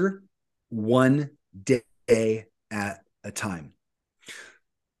answer, 1 day at a time.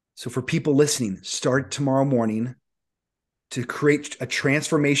 So for people listening, start tomorrow morning to create a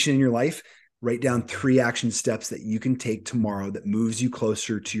transformation in your life. Write down 3 action steps that you can take tomorrow that moves you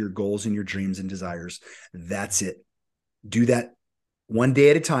closer to your goals and your dreams and desires. That's it. Do that 1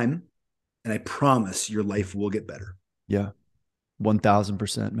 day at a time, and I promise your life will get better. Yeah.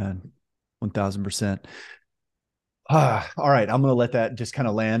 1,000%, man. 1,000%. All right. I'm going to let that just kind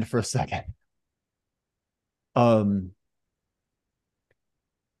of land for a second.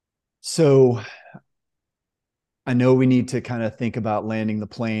 So I know we need to kind of think about landing the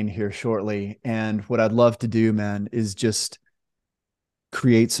plane here shortly. And what I'd love to do, man, is just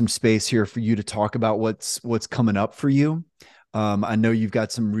create some space here for you to talk about what's coming up for you. I know you've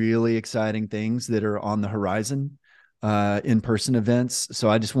got some really exciting things that are on the horizon, in-person events. So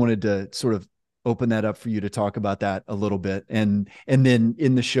I just wanted to sort of open that up for you to talk about that a little bit. And then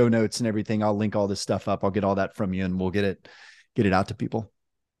in the show notes and everything, I'll link all this stuff up. I'll get all that from you and we'll get it out to people.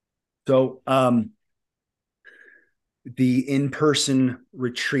 So, the in-person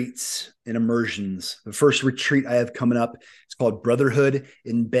retreats and immersions. The first retreat I have coming up, it's called Brotherhood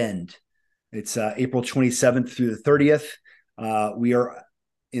in Bend. It's April 27th through the 30th. We are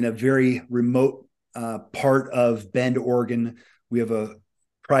in a very remote part of Bend, Oregon. We have a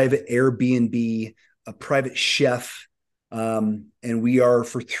private Airbnb, a private chef, and we are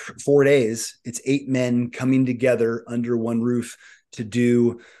for 4 days. It's 8 men coming together under one roof to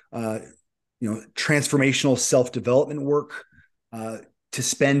do transformational self-development work, to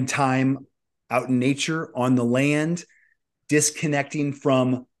spend time out in nature, on the land, disconnecting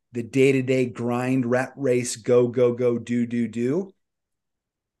from the day-to-day grind, rat race, go, do,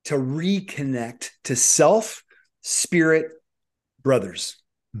 to reconnect to self, spirit, brothers,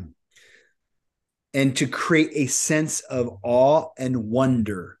 and to create a sense of awe and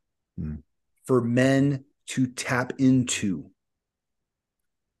wonder for men to tap into,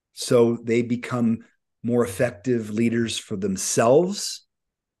 so they become more effective leaders for themselves,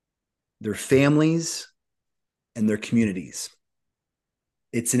 their families, and their communities.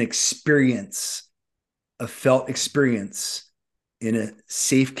 It's an experience, a felt experience in a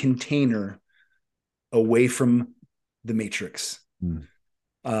safe container away from the matrix.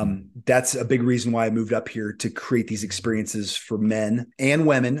 That's a big reason why I moved up here, to create these experiences for men and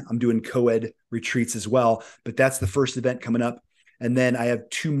women. I'm doing co-ed retreats as well, but that's the first event coming up. And then I have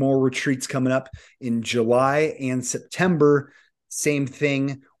 2 more retreats coming up in July and September. Same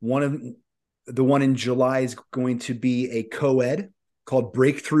thing. The one in July is going to be a co-ed called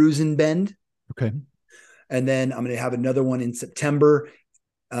Breakthroughs in Bend. Okay. And then I'm going to have another one in September.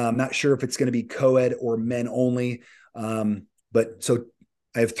 I'm not sure if it's going to be co-ed or men only. But so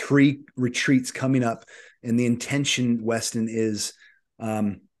I have 3 retreats coming up, and the intention, Weston, is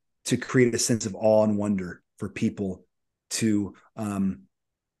to create a sense of awe and wonder for people to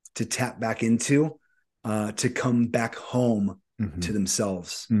tap back into, to come back home to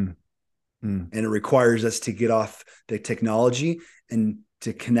themselves. And it requires us to get off the technology and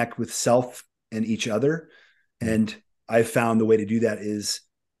to connect with self and each other. And I've found the way to do that is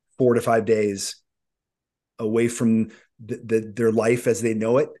 4 to 5 days away from their life as they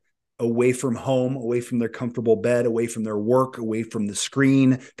know it, away from home, away from their comfortable bed, away from their work, away from the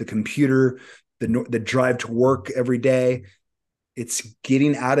screen, the computer, the drive to work every day. It's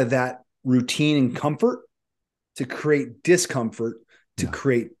getting out of that routine and comfort to create discomfort, to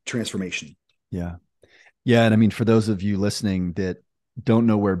create transformation. Yeah. Yeah. And I mean, for those of you listening that don't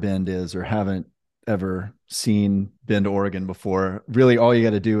know where Bend is or haven't ever seen Bend, Oregon before, really all you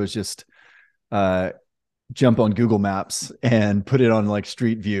got to do is just jump on Google Maps and put it on like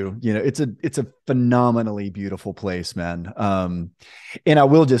Street View. You know, it's a phenomenally beautiful place, man. And I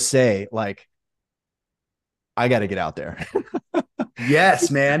will just say, like, I got to get out there.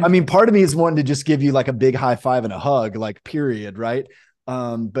 Yes, man. I mean, part of me is wanting to just give you like a big high five and a hug, like period. Right.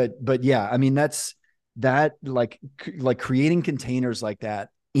 But yeah, I mean, that's like creating containers like that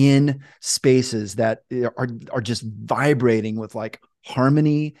in spaces that are just vibrating with like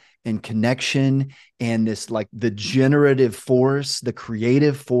harmony and connection and this like the generative force, the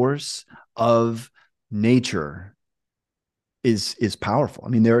creative force of nature is powerful. I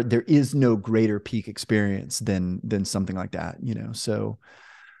mean, there is no greater peak experience than something like that, you know? So,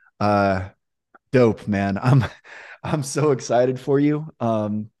 dope, man. I'm so excited for you.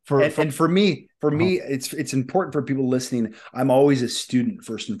 For me, it's important for people listening. I'm always a student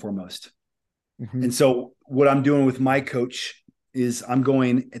first and foremost. And so what I'm doing with my coach is I'm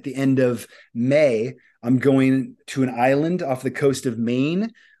going at the end of May, I'm going to an island off the coast of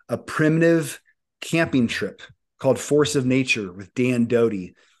Maine, a primitive camping trip called Force of Nature with Dan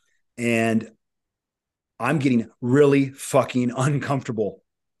Doty. And I'm getting really fucking uncomfortable.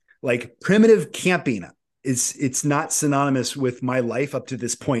 Like primitive camping it's not synonymous with my life up to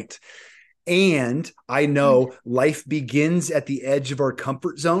this point. And I know life begins at the edge of our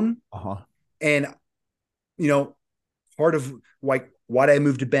comfort zone. And, you know, part of like, why did I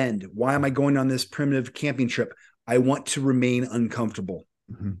move to Bend? Why am I going on this primitive camping trip? I want to remain uncomfortable.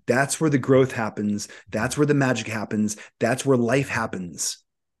 That's where the growth happens. That's where the magic happens. That's where life happens,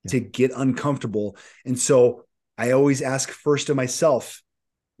 to get uncomfortable. And so I always ask first of myself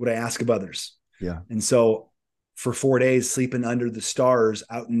what I ask of others. Yeah. And so for 4 days, sleeping under the stars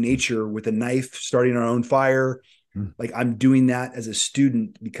out in nature with a knife, starting our own fire, like I'm doing that as a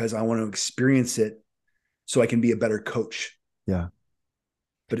student because I want to experience it so I can be a better coach. Yeah.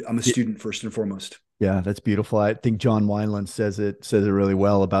 But I'm a student first and foremost. Yeah, that's beautiful. I think John Wineland says it really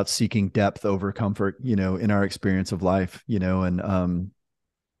well about seeking depth over comfort, you know, in our experience of life, you know, and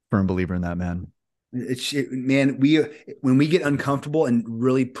firm believer in that, man. Man, when we get uncomfortable and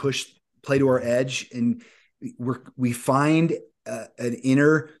really play to our edge, and we find an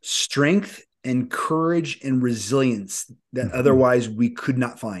inner strength and courage and resilience that otherwise we could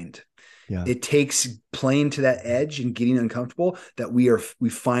not find. Yeah. It takes playing to that edge and getting uncomfortable that we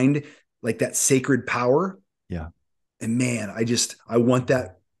find like that sacred power. Yeah. And man, I want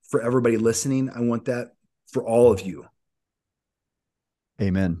that for everybody listening. I want that for all of you.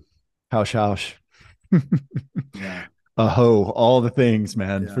 Amen. Hausch. Yeah. Aho, all the things,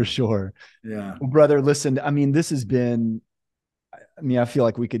 man, for sure. Yeah. Well, brother, listen, I mean, I feel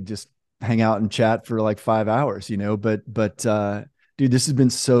like we could just hang out and chat for like 5 hours, you know, but dude, this has been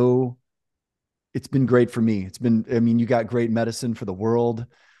it's been great for me. You got great medicine for the world.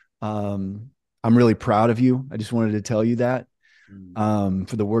 I'm really proud of you. I just wanted to tell you that,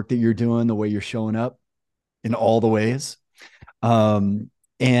 for the work that you're doing, the way you're showing up in all the ways. And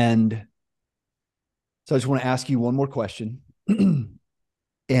so I just want to ask you one more question. And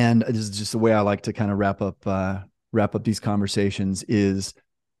this is just the way I like to kind of wrap up these conversations is,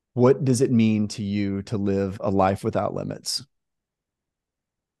 what does it mean to you to live a life without limits?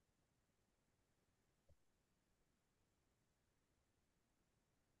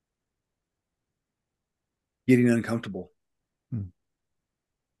 Getting uncomfortable,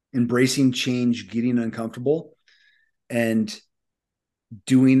 embracing change, getting uncomfortable, and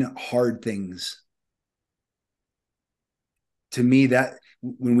doing hard things. To me, that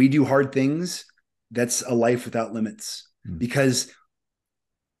when we do hard things, that's a life without limits, because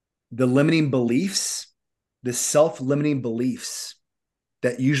the limiting beliefs, the self-limiting beliefs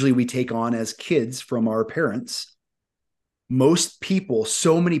that usually we take on as kids from our parents, most people,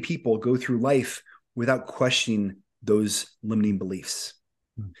 so many people go through life without questioning those limiting beliefs.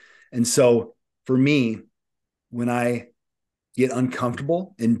 And so for me, when I get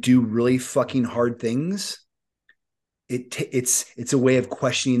uncomfortable and do really fucking hard things, it's a way of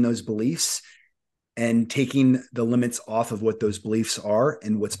questioning those beliefs and taking the limits off of what those beliefs are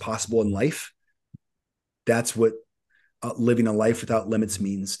and what's possible in life. That's what living a life without limits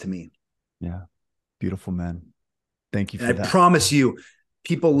means to me. Yeah. Beautiful, man. Thank you for that. I promise you,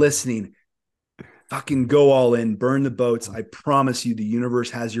 people listening, fucking go all in, burn the boats. I promise you, the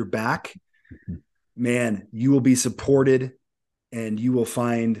universe has your back. Man, you will be supported, and you will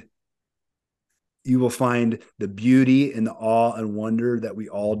find the beauty and the awe and wonder that we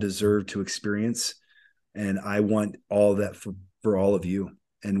all deserve to experience. And I want all that for all of you.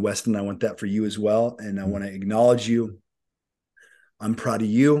 And Weston, I want that for you as well. And I want to acknowledge you. I'm proud of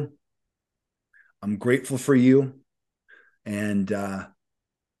you. I'm grateful for you. And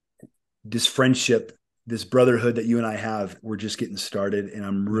this friendship, this brotherhood that you and I have, we're just getting started. And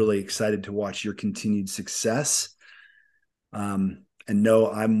I'm really excited to watch your continued success. And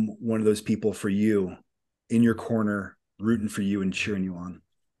know I'm one of those people for you, in your corner, rooting for you and cheering you on.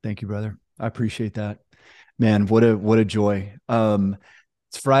 Thank you, brother. I appreciate that. Man, what a joy.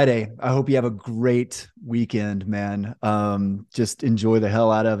 It's Friday. I hope you have a great weekend, man. Just enjoy the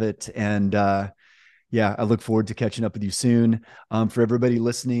hell out of it. And yeah, I look forward to catching up with you soon. For everybody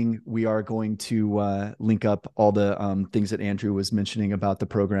listening, we are going to link up all the things that Andrew was mentioning about the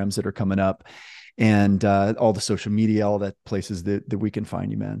programs that are coming up, and all the social media, all that places that we can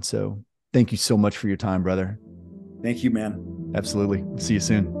find you, man. So thank you so much for your time, brother. Thank you, man. Absolutely. See you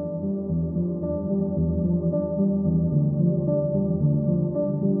soon.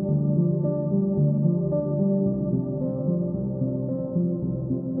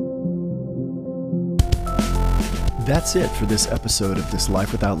 That's it for this episode of This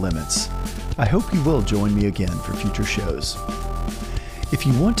Life Without Limits. I hope you will join me again for future shows. If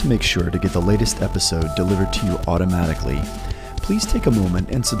you want to make sure to get the latest episode delivered to you automatically, please take a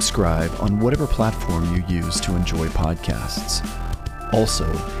moment and subscribe on whatever platform you use to enjoy podcasts. Also,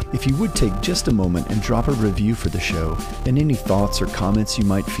 if you would take just a moment and drop a review for the show and any thoughts or comments you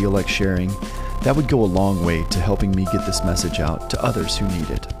might feel like sharing, that would go a long way to helping me get this message out to others who need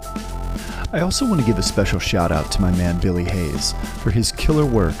it. I also want to give a special shout out to my man Billy Hayes for his killer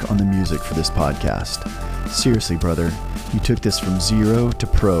work on the music for this podcast. Seriously, brother, you took this from zero to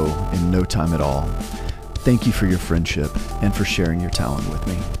pro in no time at all. Thank you for your friendship and for sharing your talent with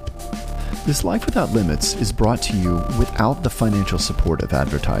me. This Life Without Limits is brought to you without the financial support of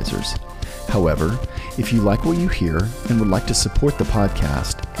advertisers. However, if you like what you hear and would like to support the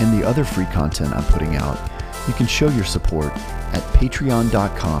podcast and the other free content I'm putting out, you can show your support at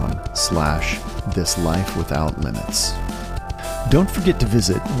patreon.com/thislifewithoutlimits. Don't forget to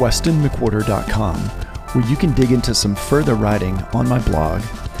visit westonmcwhorter.com, where you can dig into some further writing on my blog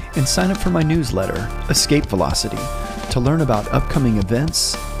and sign up for my newsletter, Escape Velocity, to learn about upcoming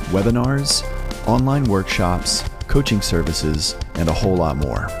events, webinars, online workshops, coaching services, and a whole lot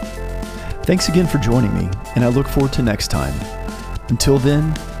more. Thanks again for joining me, and I look forward to next time. Until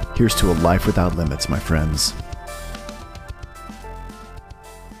then, here's to a life without limits, my friends.